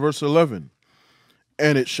 11, verse 11.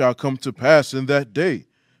 And it shall come to pass in that day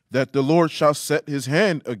that the Lord shall set his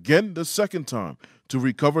hand again the second time to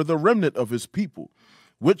recover the remnant of his people,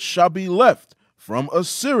 which shall be left from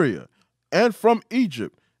Assyria and from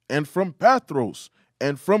Egypt and from Pathros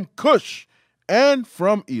and from Cush and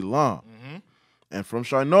from Elam and from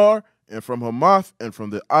Shinar and from Hamath and from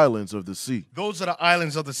the islands of the sea. Those are the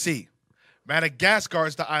islands of the sea. Madagascar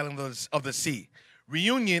is the island of the sea.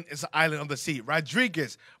 Reunion is the island of the sea.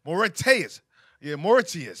 Rodriguez, Mauritius.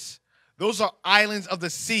 Those are islands of the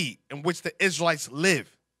sea in which the Israelites live.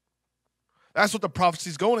 That's what the prophecy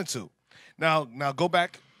is going into. Now go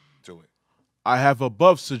back to it. I have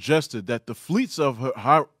above suggested that the fleets of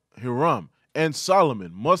Hiram and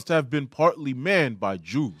Solomon must have been partly manned by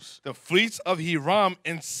Jews. The fleets of Hiram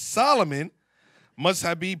and Solomon must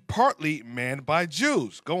have been partly manned by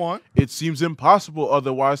Jews. Go on. It seems impossible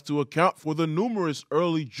otherwise to account for the numerous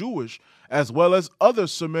early Jewish as well as other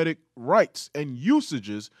Semitic rites and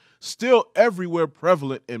usages still everywhere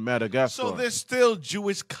prevalent in Madagascar. So there's still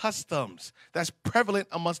Jewish customs that's prevalent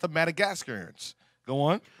amongst the Madagascarians. Go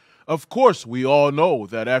on. Of course, we all know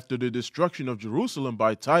that after the destruction of Jerusalem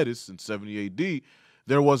by Titus in 70 AD,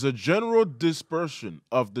 there was a general dispersion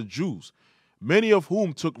of the Jews, many of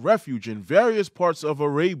whom took refuge in various parts of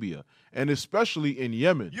Arabia, and especially in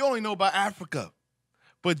Yemen. You only know about Africa,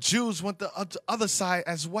 but Jews went the other side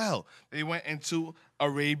as well. They went into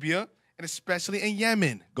Arabia, and especially in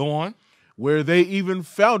Yemen. Go on. Where they even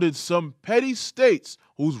founded some petty states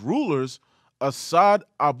whose rulers, Asad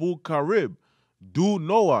Abu Karib, Du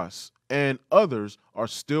Noas, and others are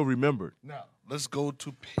still remembered. Now, let's go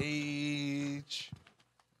to page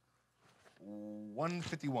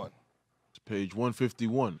 151. It's page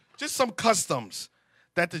 151. Just some customs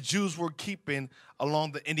that the Jews were keeping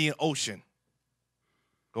along the Indian Ocean.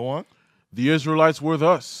 Go on. The Israelites were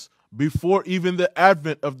thus, before even the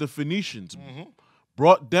advent of the Phoenicians,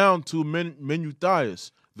 brought down to Menutias,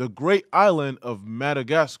 the great island of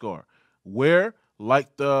Madagascar, where,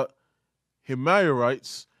 like the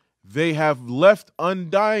Himyarites, they have left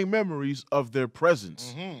undying memories of their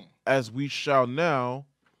presence, as we shall now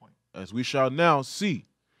see.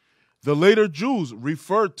 The later Jews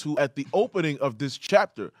referred to at the opening of this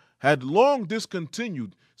chapter had long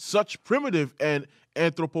discontinued such primitive and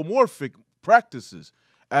anthropomorphic practices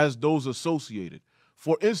as those associated,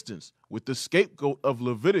 for instance, with the scapegoat of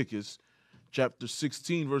Leviticus, chapter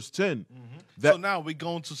 16, verse 10. So now we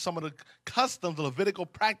go into some of the customs, the Levitical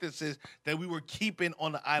practices that we were keeping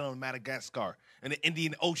on the island of Madagascar in the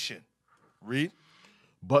Indian Ocean. Read.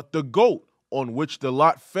 But the goat on which the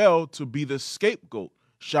lot fell to be the scapegoat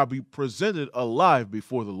shall be presented alive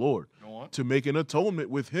before the Lord. on. To make an atonement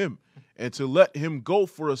with him, and to let him go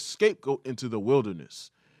for a scapegoat into the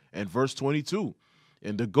wilderness. And verse 22,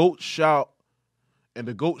 and the goat shall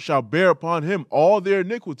bear upon him all their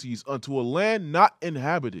iniquities unto a land not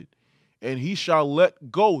inhabited, and he shall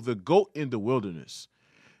let go the goat in the wilderness.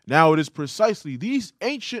 Now it is precisely these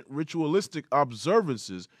ancient ritualistic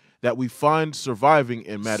observances that we find surviving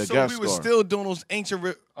in Madagascar. So we were still doing those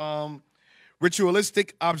ancient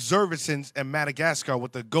ritualistic observances in Madagascar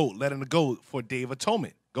with the goat, letting the goat for Day of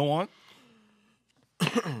Atonement. Go on.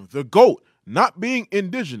 The goat, not being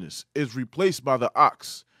indigenous, is replaced by the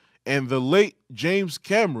ox, and the late James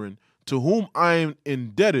Cameron, to whom I am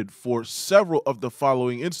indebted for several of the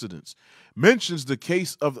following incidents, mentions the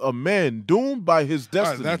case of a man doomed by his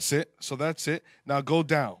destiny. All right, that's it. So that's it. Now go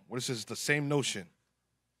down. This is the same notion.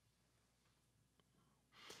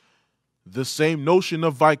 The same notion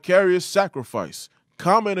of vicarious sacrifice,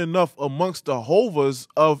 common enough amongst the Hovas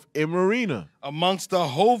of Imarina. Amongst the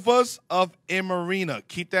Hovas of Imarina.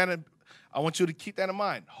 I want you to keep that in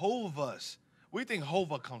mind. Hovas. Where do you think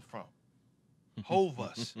Hova comes from?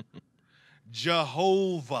 Hovas.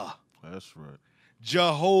 Jehovah. That's right.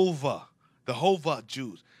 Jehovah. The Hova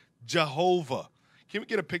Jews. Jehovah. Can we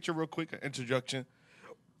get a picture real quick, an introduction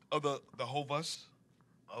of the Hovas,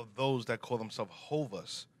 of those that call themselves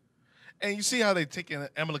Hovas? And you see how they take in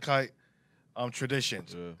Amalekite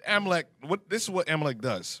traditions. Yeah. Amalek, this is what Amalek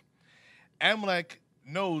does. Amalek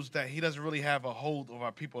knows that he doesn't really have a hold of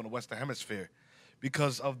our people in the Western Hemisphere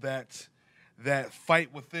because of that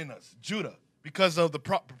fight within us, Judah, because of the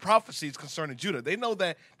prophecies concerning Judah. They know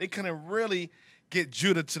that they couldn't really get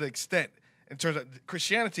Judah to the extent in terms of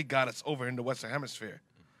Christianity got us over in the Western Hemisphere.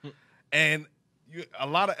 And a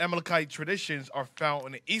lot of Amalekite traditions are found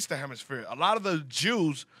in the Eastern Hemisphere. A lot of the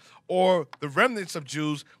Jews or the remnants of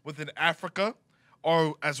Jews within Africa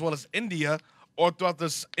or as well as India or throughout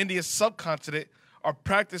this India subcontinent are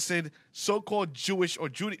practicing so-called Jewish or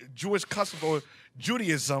Jewish customs or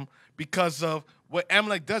Judaism because of what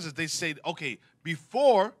Amalek does is they say, okay,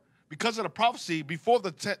 because of the prophecy, before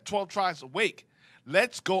the 12 tribes awake,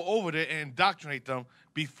 let's go over there and indoctrinate them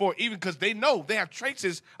before, even because they know they have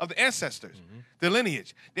traces of the ancestors, the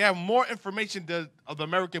lineage. They have more information than of the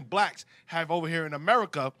American blacks have over here in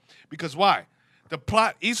America because why?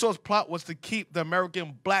 Esau's plot was to keep the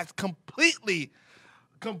American blacks completely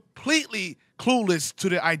clueless to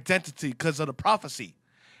their identity because of the prophecy.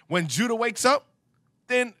 When Judah wakes up,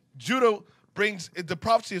 then Judah the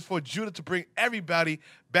prophecy is for Judah to bring everybody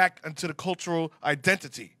back into the cultural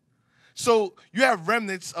identity. So you have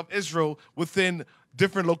remnants of Israel within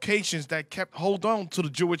different locations that hold on to the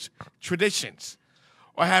Jewish traditions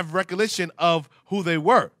or have recollection of who they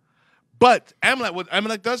were. But what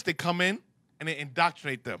Amalek does, they come in and they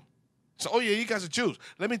indoctrinate them. So, oh yeah, you guys are Jews.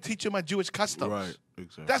 Let me teach you my Jewish customs. Right,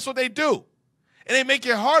 exactly. That's what they do. And they make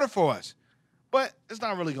it harder for us. But it's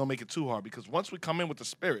not really going to make it too hard because once we come in with the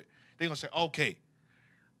spirit, they're going to say, okay,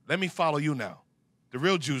 let me follow you now. The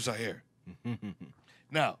real Jews are here.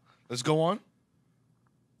 Now, let's go on.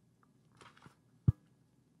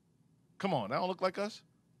 Come on, that don't look like us.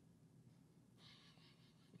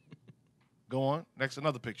 Go on. Next,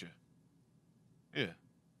 another picture. Yeah.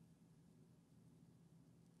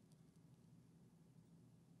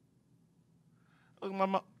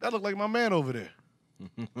 That looked like my man over there.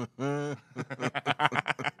 All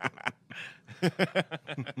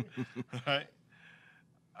right.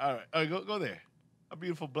 All right. Go there. Our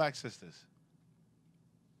beautiful black sisters.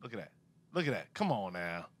 Look at that. Look at that. Come on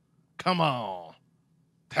now. Come on.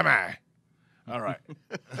 Come on. All right.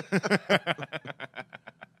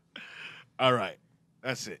 All right.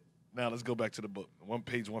 That's it. Now let's go back to the book.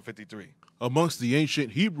 Page 153. Amongst the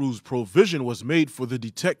ancient Hebrews, provision was made for the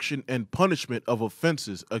detection and punishment of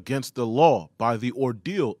offenses against the law by the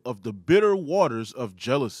ordeal of the bitter waters of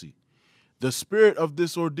jealousy. The spirit of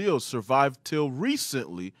this ordeal survived till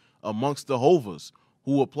recently amongst the Hovas,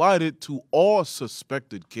 who applied it to all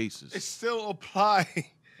suspected cases. It still apply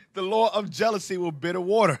the law of jealousy with bitter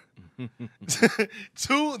water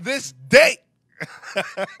to this day.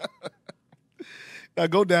 Now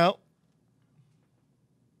go down.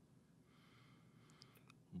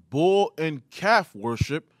 Bull and calf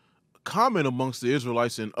worship, common amongst the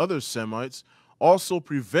Israelites and other Semites, also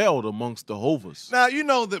prevailed amongst the Hovas. Now, you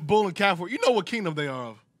know that bull and calf worship, you know what kingdom they are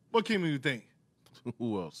of. What kingdom do you think?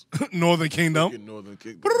 Who else? Northern Kingdom. Northern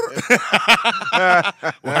Kingdom. What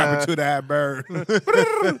happened to that bird?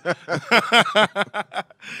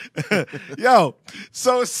 Yo,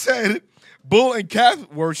 so it said bull and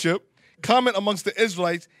calf worship, common amongst the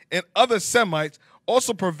Israelites and other Semites,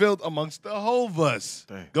 also prevailed amongst the Hovas.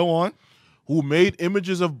 Dang. Go on. Who made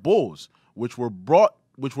images of bulls, which were brought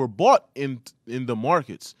bought in the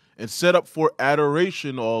markets and set up for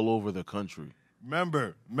adoration all over the country.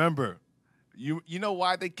 Remember, you know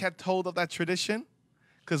why they kept hold of that tradition?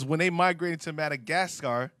 Because when they migrated to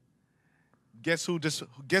Madagascar, guess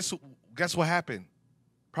what happened?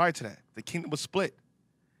 Prior to that, the kingdom was split.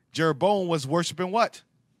 Jeroboam was worshiping what?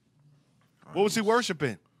 What was he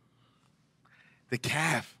worshiping? The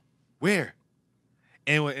calf. Where?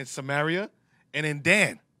 In Samaria and in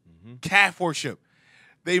Dan. Calf worship.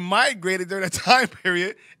 They migrated during that time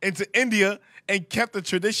period into India and kept the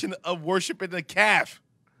tradition of worshiping the calf.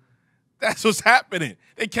 That's what's happening.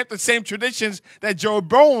 They kept the same traditions that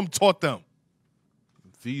Jeroboam taught them.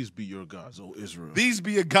 These be your gods, O Israel. These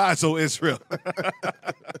be your gods, O Israel.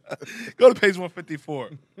 Go to page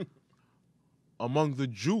 154. Among the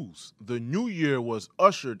Jews, the new year was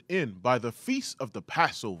ushered in by the feast of the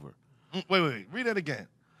Passover. Wait. Read that again.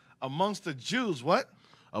 Amongst the Jews, what?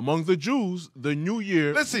 Among the Jews, the new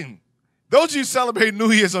year... Listen, those of you celebrate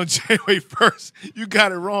New Year's on January 1st, you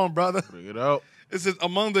got it wrong, brother. Bring it out. It says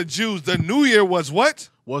among the Jews, the new year was what?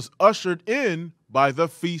 Was ushered in by the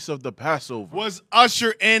feast of the Passover. Was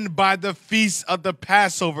ushered in by the feast of the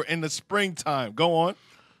Passover in the springtime. Go on.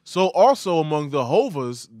 So also among the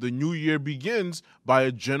Hovas, the new year begins by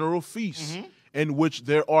a general feast in which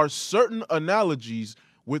there are certain analogies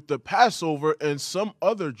with the Passover and some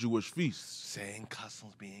other Jewish feasts. Same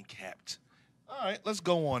customs being kept. All right, let's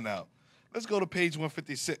go on now. Let's go to page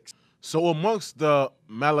 156. So amongst the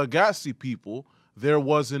Malagasy people, there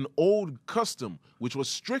was an old custom which was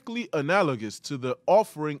strictly analogous to the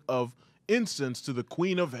offering of incense to the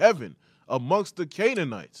Queen of Heaven amongst the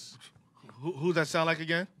Canaanites. Who's that sound like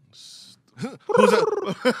again? Who's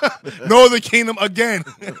that? Northern Kingdom again.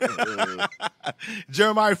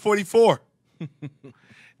 Jeremiah 44.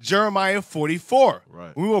 Jeremiah 44.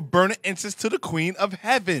 Right. We will burn incense to the Queen of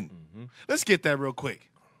Heaven. Let's get that real quick.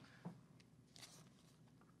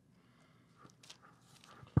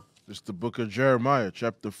 It's the book of Jeremiah,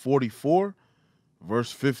 chapter 44,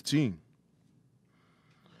 verse 15.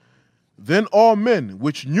 Then all men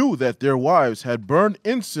which knew that their wives had burned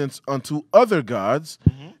incense unto other gods,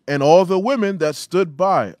 and all the women that stood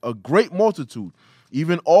by, a great multitude,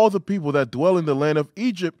 even all the people that dwell in the land of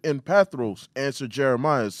Egypt and Pathros, answered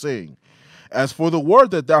Jeremiah, saying, As for the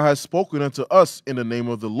word that thou hast spoken unto us in the name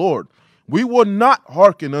of the Lord, we will not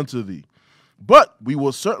hearken unto thee, but we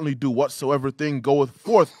will certainly do whatsoever thing goeth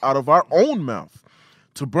forth out of our own mouth,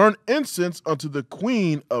 to burn incense unto the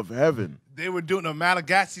Queen of Heaven. They were doing the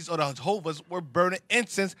Malagasys or the Hovas were burning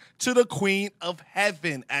incense to the Queen of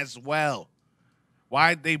Heaven as well.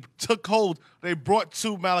 Why? They took hold, they brought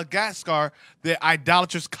to Madagascar their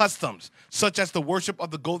idolatrous customs, such as the worship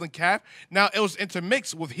of the golden calf. Now, it was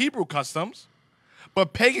intermixed with Hebrew customs,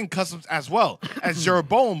 but pagan customs as well, as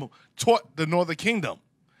Jeroboam taught the northern kingdom.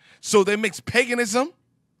 So they mixed paganism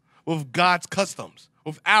with God's customs,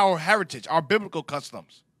 with our heritage, our biblical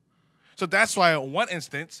customs. So that's why in one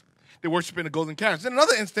instance, they're worshiping the golden calves. In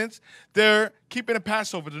another instance, they're keeping the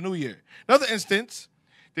Passover, the New Year. Another instance,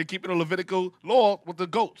 they're keeping the Levitical law with the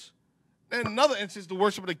goats. Then another instance, the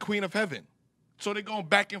worship of the Queen of Heaven. So they're going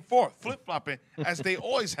back and forth, flip-flopping, as they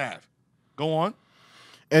always have. Go on.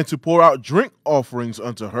 And to pour out drink offerings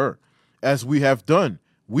unto her, as we have done,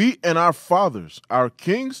 we and our fathers, our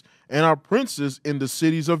kings and our princes in the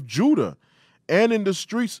cities of Judah and in the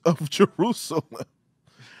streets of Jerusalem.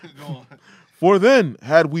 Go on. For then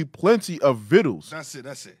had we plenty of victuals. That's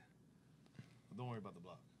it. Don't worry about the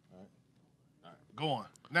block. All right. Go on.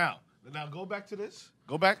 Now go back to this.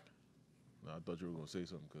 Go back. No, I thought you were going to say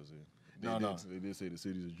something because they did say the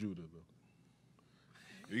cities of Judah, though.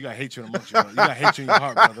 You got hatred amongst you. You got hatred in your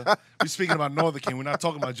heart, brother. We're speaking about Northern King. We're not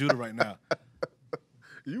talking about Judah right now.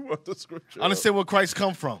 You want the scripture. Understand where Christ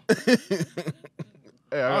come from.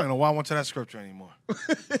 Hey, I don't know why I went to that scripture anymore.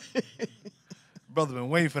 Brother been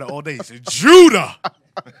waiting for that all day. He said, Judah!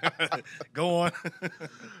 Go on.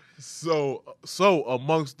 So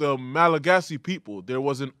amongst the Malagasy people, there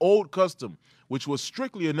was an old custom which was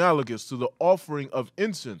strictly analogous to the offering of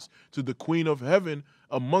incense to the Queen of Heaven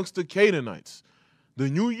amongst the Canaanites. The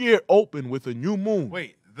new year opened with a new moon.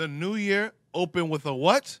 Wait, the new year opened with a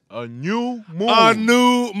what? A new moon. A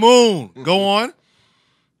new moon. Go on.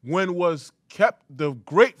 When was kept the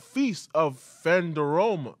great feast of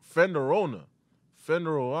Fenderona.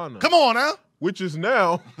 Come on now. Which is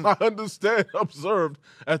now, I understand, observed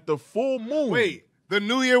at the full moon. Wait, the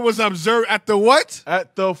new year was observed at the what?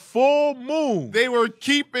 At the full moon. They were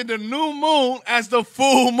keeping the new moon as the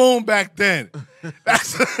full moon back then.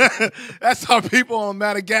 That's how people on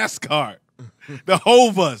Madagascar, the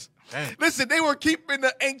Hovas. Dang. Listen, they were keeping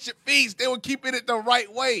the ancient feast. They were keeping it the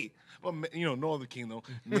right way. Well, Northern Kingdom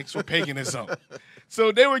mixed with paganism.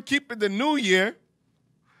 So they were keeping the New Year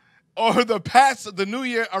or the New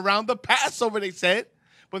Year around the Passover, they said.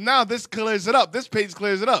 But now this clears it up. This page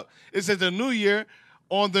clears it up. It says the New Year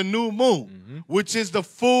on the new moon, which is the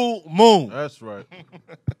full moon. That's right.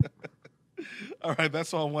 All right,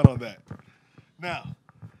 that's all I want on that. Now,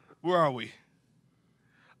 where are we?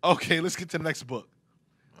 Okay, let's get to the next book.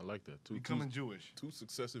 I like that too. Becoming Jewish. 2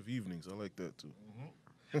 successive evenings. I like that too.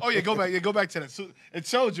 Oh yeah, go back. Yeah, go back to that. So it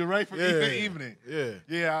showed you right from evening. Yeah.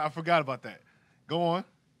 Yeah, I forgot about that. Go on.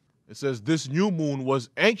 It says this new moon was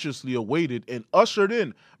anxiously awaited and ushered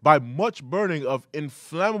in by much burning of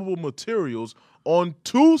inflammable materials on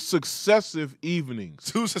 2 successive evenings.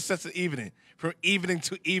 2 successive evening, from evening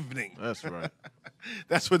to evening. That's right.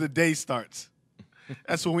 That's where the day starts.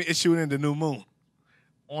 That's when we issue in the new moon,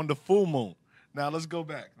 on the full moon. Now let's go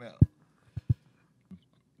back. Now,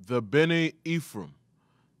 the Bene Ephraim.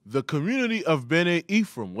 The community of Bene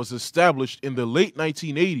Ephraim was established in the late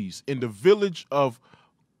 1980s in the village of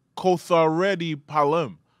Kotharedi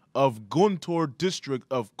Palam of Guntur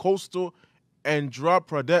district of coastal Andhra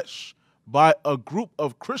Pradesh by a group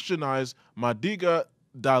of Christianized Madiga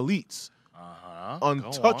Dalits,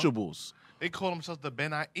 untouchables. They call themselves the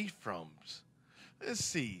Beni Ephraims. Let's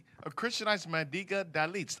see. A Christianized Madiga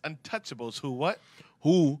Dalits, untouchables, who what?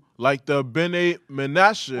 Who, like the Bene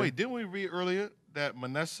Menashe. Wait, didn't we read earlier that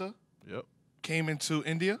Manasseh came into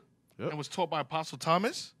India and was taught by Apostle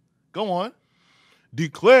Thomas? Go on.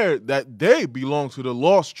 Declared that they belong to the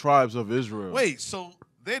lost tribes of Israel. Wait, so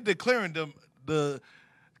they're declaring the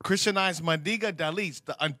Christianized Madiga Dalits,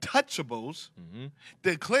 the untouchables,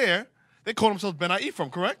 declare, they call themselves Beni Ephraim,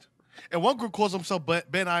 correct? And one group calls themselves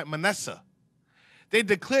Beni Manasseh. They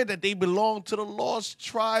declare that they belong to the lost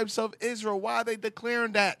tribes of Israel. Why are they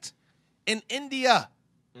declaring that? In India.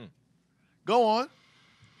 Go on.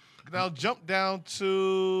 Now jump down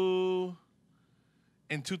to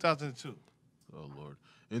in 2002. Oh, Lord.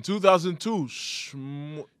 In 2002,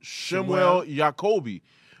 Shemuel Jacobi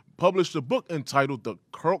published a book entitled The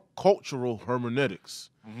Cultural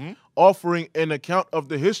Hermeneutics, offering an account of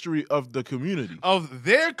the history of the community. Of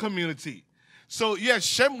their community. So, yes,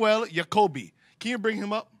 Shemuel Jacobi. Can you bring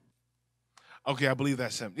him up? Okay, I believe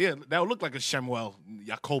that's him. Yeah, that would look like a Shemuel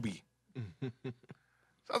Jacobi.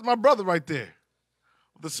 That's my brother right there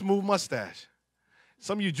with the smooth mustache.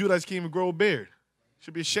 Some of you Judites can't even grow a beard.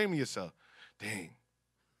 Should be ashamed of yourself. Dang.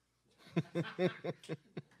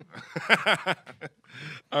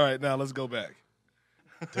 All right, now let's go back.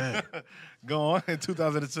 Dang. Go on. In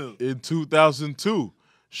 2002. In 2002,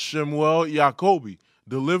 Shemuel Jacobi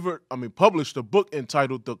published a book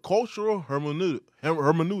entitled The Cultural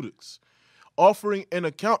Hermeneutics, offering an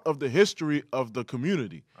account of the history of the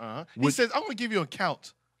community. He says, I'm going to give you an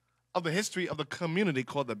account of the history of the community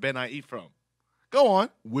called the Beni Ephraim. Go on.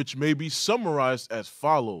 Which may be summarized as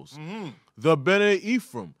follows. The Bene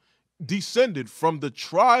Ephraim descended from the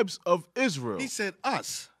tribes of Israel. He said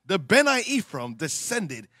us, the Beni Ephraim,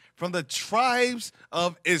 descended from the tribes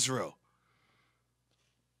of Israel.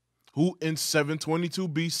 Who in 722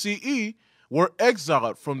 BCE were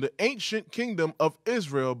exiled from the ancient kingdom of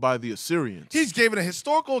Israel by the Assyrians. He's given a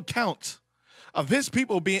historical account of his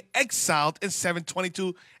people being exiled in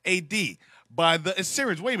 722 AD by the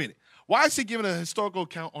Assyrians. Wait a minute. Why is he giving a historical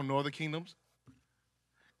account on northern kingdoms?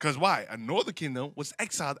 Because why? A northern kingdom was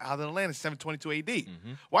exiled out of the land in 722 AD.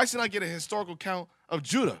 Why is he not getting a historical account of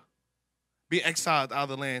Judah being exiled out of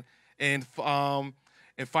the land in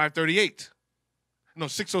 538? No,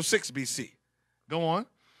 606 BC. Go on.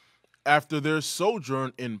 After their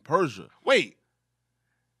sojourn in Persia. Wait.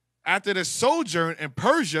 After their sojourn in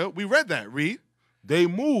Persia, we read that. Read. They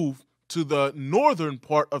moved to the northern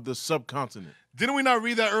part of the subcontinent. Didn't we not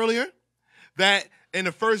read that earlier? That in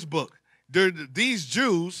the first book, these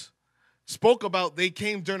Jews spoke about they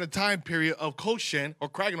came during the time period of Koshen or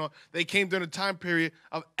Kragenor. They came during the time period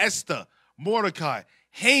of Esther, Mordecai,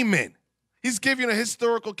 Haman. He's giving a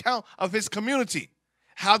historical account of his community,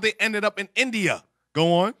 how they ended up in India.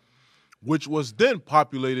 Go on. Which was then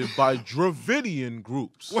populated by Dravidian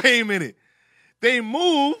groups. Wait a minute. They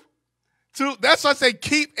moved to, that's what I say,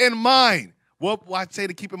 keep in mind. What I say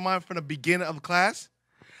to keep in mind from the beginning of the class?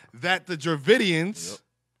 That the Dravidians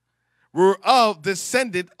were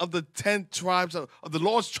descended of the 10 tribes of the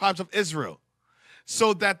lost tribes of Israel.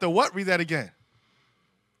 So that the what? Read that again.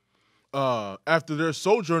 After their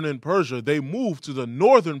sojourn in Persia, they moved to the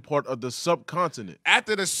northern part of the subcontinent.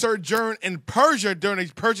 After the sojourn in Persia during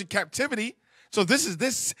the Persian captivity, so this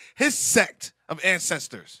is his sect of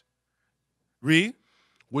ancestors. Read.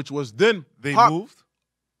 Which was then they moved.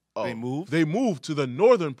 They moved? They moved to the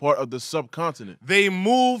northern part of the subcontinent. They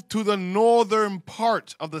moved to the northern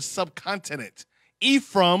part of the subcontinent.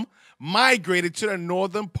 Ephraim migrated to the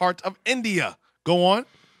northern part of India. Go on.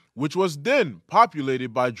 Which was then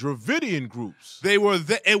populated by Dravidian groups.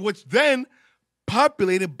 Which then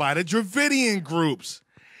populated by the Dravidian groups.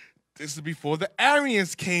 This is before the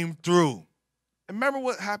Aryans came through. And remember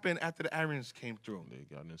what happened after the Aryans came through?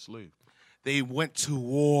 They got enslaved. They went to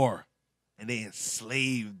war and they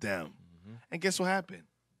enslaved them. Mm-hmm. And guess what happened?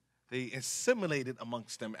 They assimilated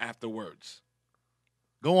amongst them afterwards.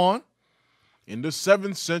 Go on. In the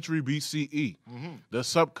 7th century BCE, the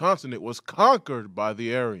subcontinent was conquered by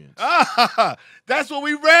the Aryans. That's what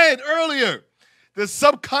we read earlier. The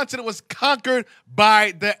subcontinent was conquered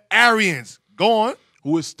by the Aryans. Go on.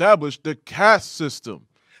 Who established the caste system.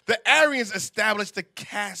 The Aryans established the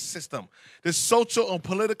caste system, the social and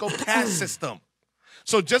political caste system.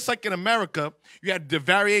 So just like in America, you have the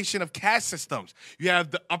variation of caste systems. You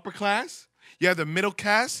have the upper class, you have the middle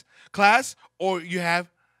class, or you have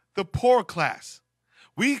the poor class.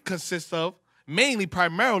 We consist of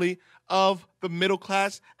primarily of the middle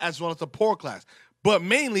class as well as the poor class, but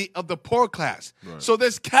mainly of the poor class. Right. So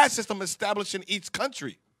there's caste system established in each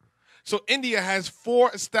country. So India has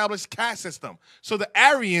 4 established caste systems. So the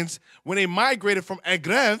Aryans, when they migrated from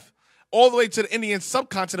Agrève all the way to the Indian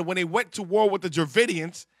subcontinent, when they went to war with the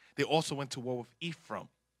Dravidians, they also went to war with Ephraim.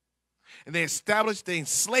 And they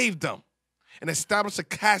enslaved them and established a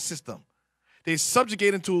caste system. They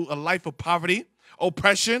subjugated to a life of poverty,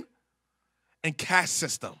 oppression, and caste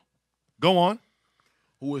system. Go on.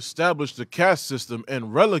 Who established the caste system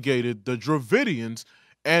and relegated the Dravidians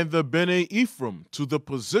and the Bene Ephraim to the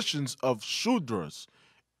positions of Shudras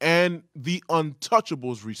and the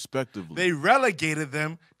untouchables, respectively. They relegated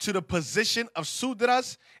them to the position of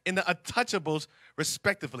Shudras and the untouchables,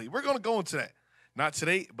 respectively. We're going to go into that. Not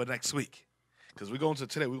today, but next week. Because we're going to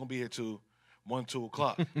today. We're going to be here till 1, 2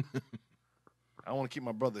 o'clock. I want to keep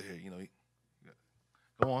my brother here. You know,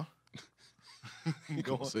 go on.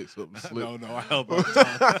 Go on. Say something slick. No, I held my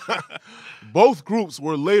tongue. Both groups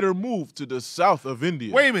were later moved to the south of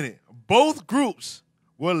India. Wait a minute. Both groups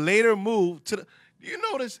were later moved to the... You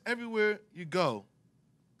notice everywhere you go,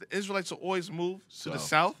 the Israelites will always move to the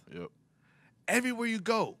south. Yep. Everywhere you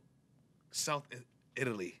go, South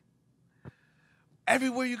Italy.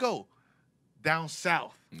 Everywhere you go, down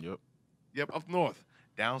south. Yep, up north,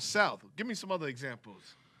 down south. Give me some other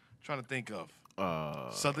examples. I'm trying to think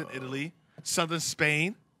of. Southern Italy, southern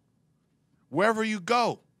Spain, wherever you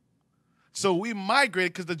go. So we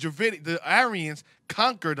migrated because the Aryans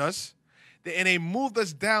conquered us, and they moved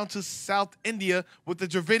us down to South India with the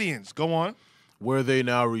Dravidians. Go on. Where they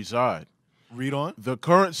now reside. Read on. The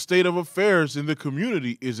current state of affairs in the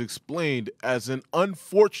community is explained as an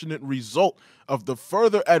unfortunate result of the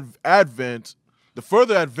further advance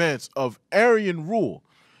of Aryan rule,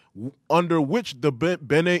 under which the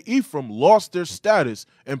Bene Ephraim lost their status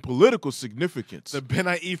and political significance. The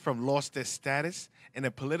Bene Ephraim lost their status and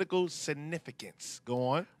their political significance. Go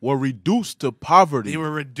on. Were reduced to poverty. They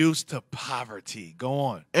were reduced to poverty. Go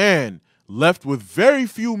on. And left with very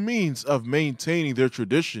few means of maintaining their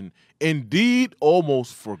tradition, indeed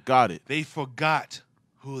almost forgot it. They forgot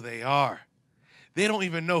who they are. They don't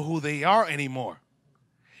even know who they are anymore.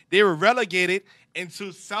 They were relegated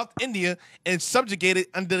into South India and subjugated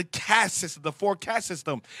under the caste system, the 4 caste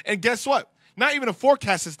system. And guess what? Not even a 4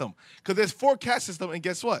 caste system, because there's 4 caste system, and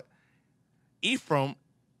guess what? Ephraim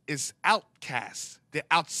is outcast. They're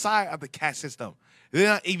outside of the caste system. They're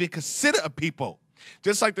not even considered a people.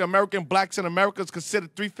 Just like the American blacks in America is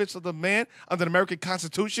considered 3/5 of the man under the American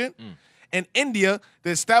Constitution. In India,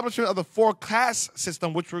 the establishment of the 4 caste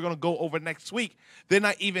system, which we're going to go over next week, they're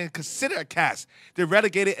not even considered a caste. They're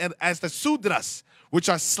relegated as the Sudras, which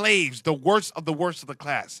are slaves, the worst of the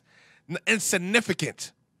class.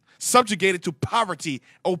 Insignificant, subjugated to poverty,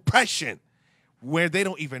 oppression, where they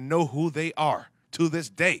don't even know who they are to this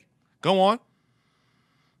day. Go on.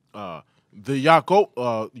 The Jacob,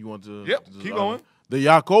 you want to? Yep, keep going. The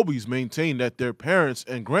Jacobis maintained that their parents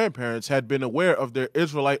and grandparents had been aware of their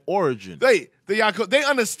Israelite origin. They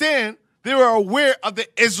understand they were aware of the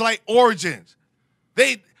Israelite origins.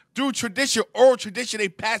 They, through tradition, oral tradition, they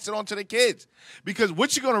pass it on to the kids. Because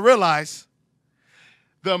what you're going to realize,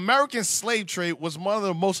 the American slave trade was one of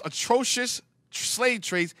the most atrocious slave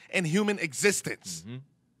trades in human existence.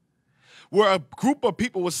 Where a group of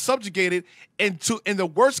people was subjugated in the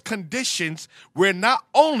worst conditions, where not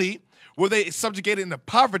only were they subjugated into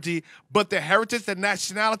poverty, but their heritage, their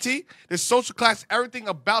nationality, their social class, everything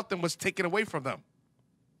about them was taken away from them.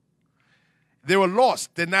 They were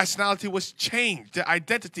lost. Their nationality was changed. Their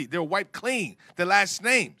identity. They were wiped clean. Their last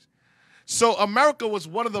names. So America was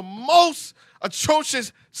one of the most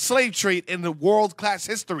atrocious slave trade in the world-class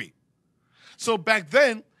history. So back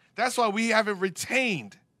then, that's why we haven't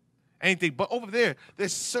retained anything. But over there,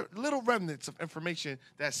 there's certain little remnants of information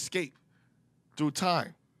that escape through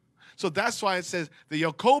time. So that's why it says the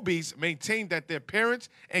Jacobis maintained that their parents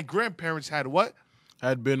and grandparents had what?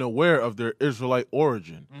 Had been aware of their Israelite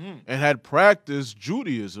origin and had practiced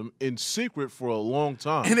Judaism in secret for a long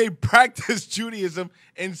time. And they practiced Judaism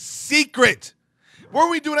in secret. Weren't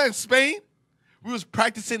we doing that in Spain? We was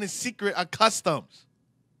practicing in secret our customs.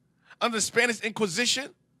 Under the Spanish Inquisition.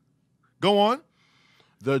 Go on.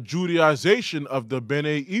 The Judaization of the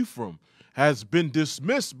Bene Ephraim has been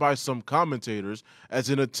dismissed by some commentators as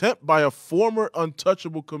an attempt by a former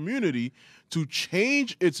untouchable community to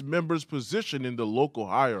change its members' position in the local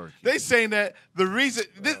hierarchy. They saying that the reason,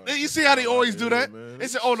 you see how they always do that? Man. They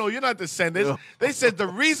say, oh no, you're not descendants. They said the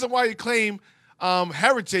reason why you claim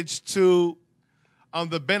heritage to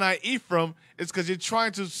the Beni Ephraim is because you're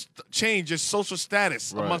trying to change your social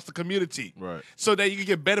status amongst the community. Right. So that you can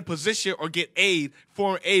get better position or get aid,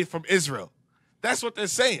 foreign aid from Israel. That's what they're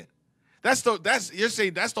saying. You're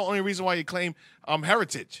saying that's the only reason why you claim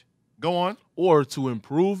heritage. Go on. Or to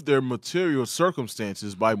improve their material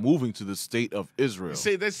circumstances by moving to the state of Israel.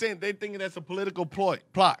 See, they're thinking that's a political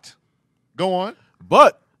plot. Go on.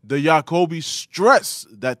 But the Jacobis stress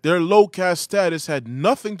that their low caste status had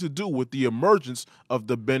nothing to do with the emergence of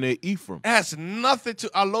the Bene Ephraim. It has nothing to,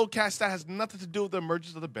 our low caste status has nothing to do with the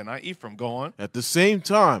emergence of the Beni Ephraim. Go on. At the same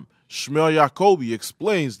time, Shmuel Jacobi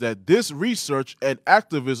explains that this research and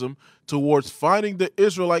activism towards finding the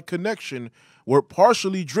Israelite connection were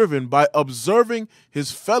partially driven by observing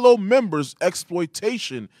his fellow members'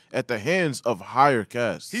 exploitation at the hands of higher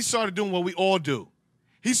castes. He started doing what we all do.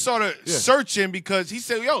 He started searching because he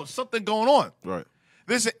said, yo, something going on. Right.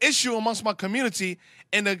 There's an issue amongst my community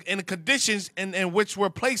and the conditions in which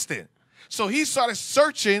we're placed in. So he started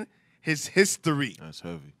searching his history. That's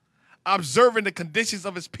heavy. Observing the conditions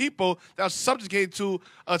of his people that were subjugated to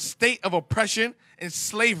a state of oppression and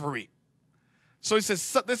slavery. So he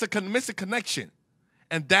says there's a missing connection.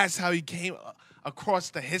 And that's how he came across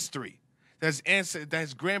the history that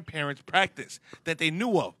his grandparents practiced, that they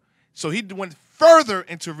knew of. So he went further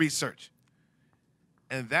into research.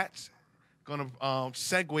 And that's going to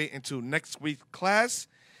segue into next week's class.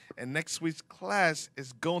 And next week's class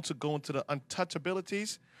is going to go into the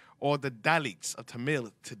untouchabilities or the Dalits of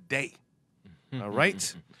Tamil today. All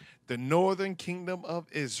right? The Northern Kingdom of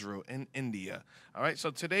Israel in India. All right,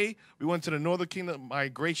 so today we went to the Northern Kingdom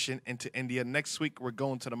migration into India. Next week we're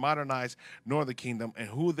going to the modernized Northern Kingdom and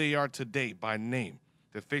who they are today by name.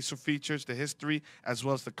 Their facial features, the history, as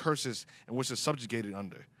well as the curses in which they're subjugated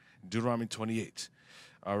under. Deuteronomy 28.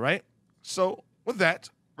 All right, so with that,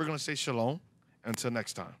 we're going to say shalom. Until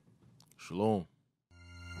next time. Shalom.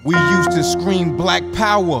 We used to scream black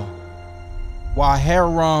power while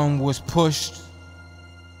Heron was pushed.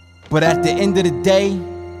 But at the end of the day,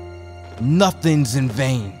 nothing's in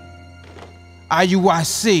vain.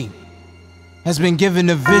 IUIC has been given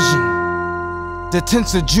a vision. The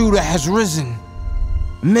tents of Judah has risen.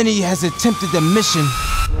 Many has attempted the mission.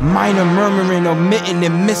 Minor murmuring, omitting,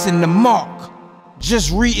 and missing the mark.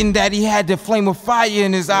 Just reading that he had the flame of fire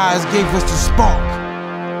in his eyes gave us the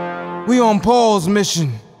spark. We on Paul's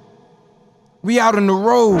mission. We out on the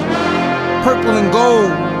road, purple and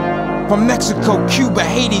gold. From Mexico, Cuba,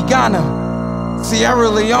 Haiti, Ghana, Sierra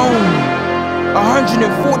Leone.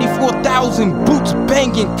 144,000 boots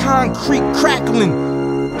banging, concrete crackling.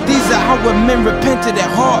 These are how men repented at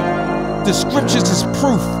heart. The scriptures is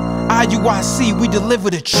proof. IUIC, we deliver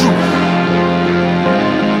the truth.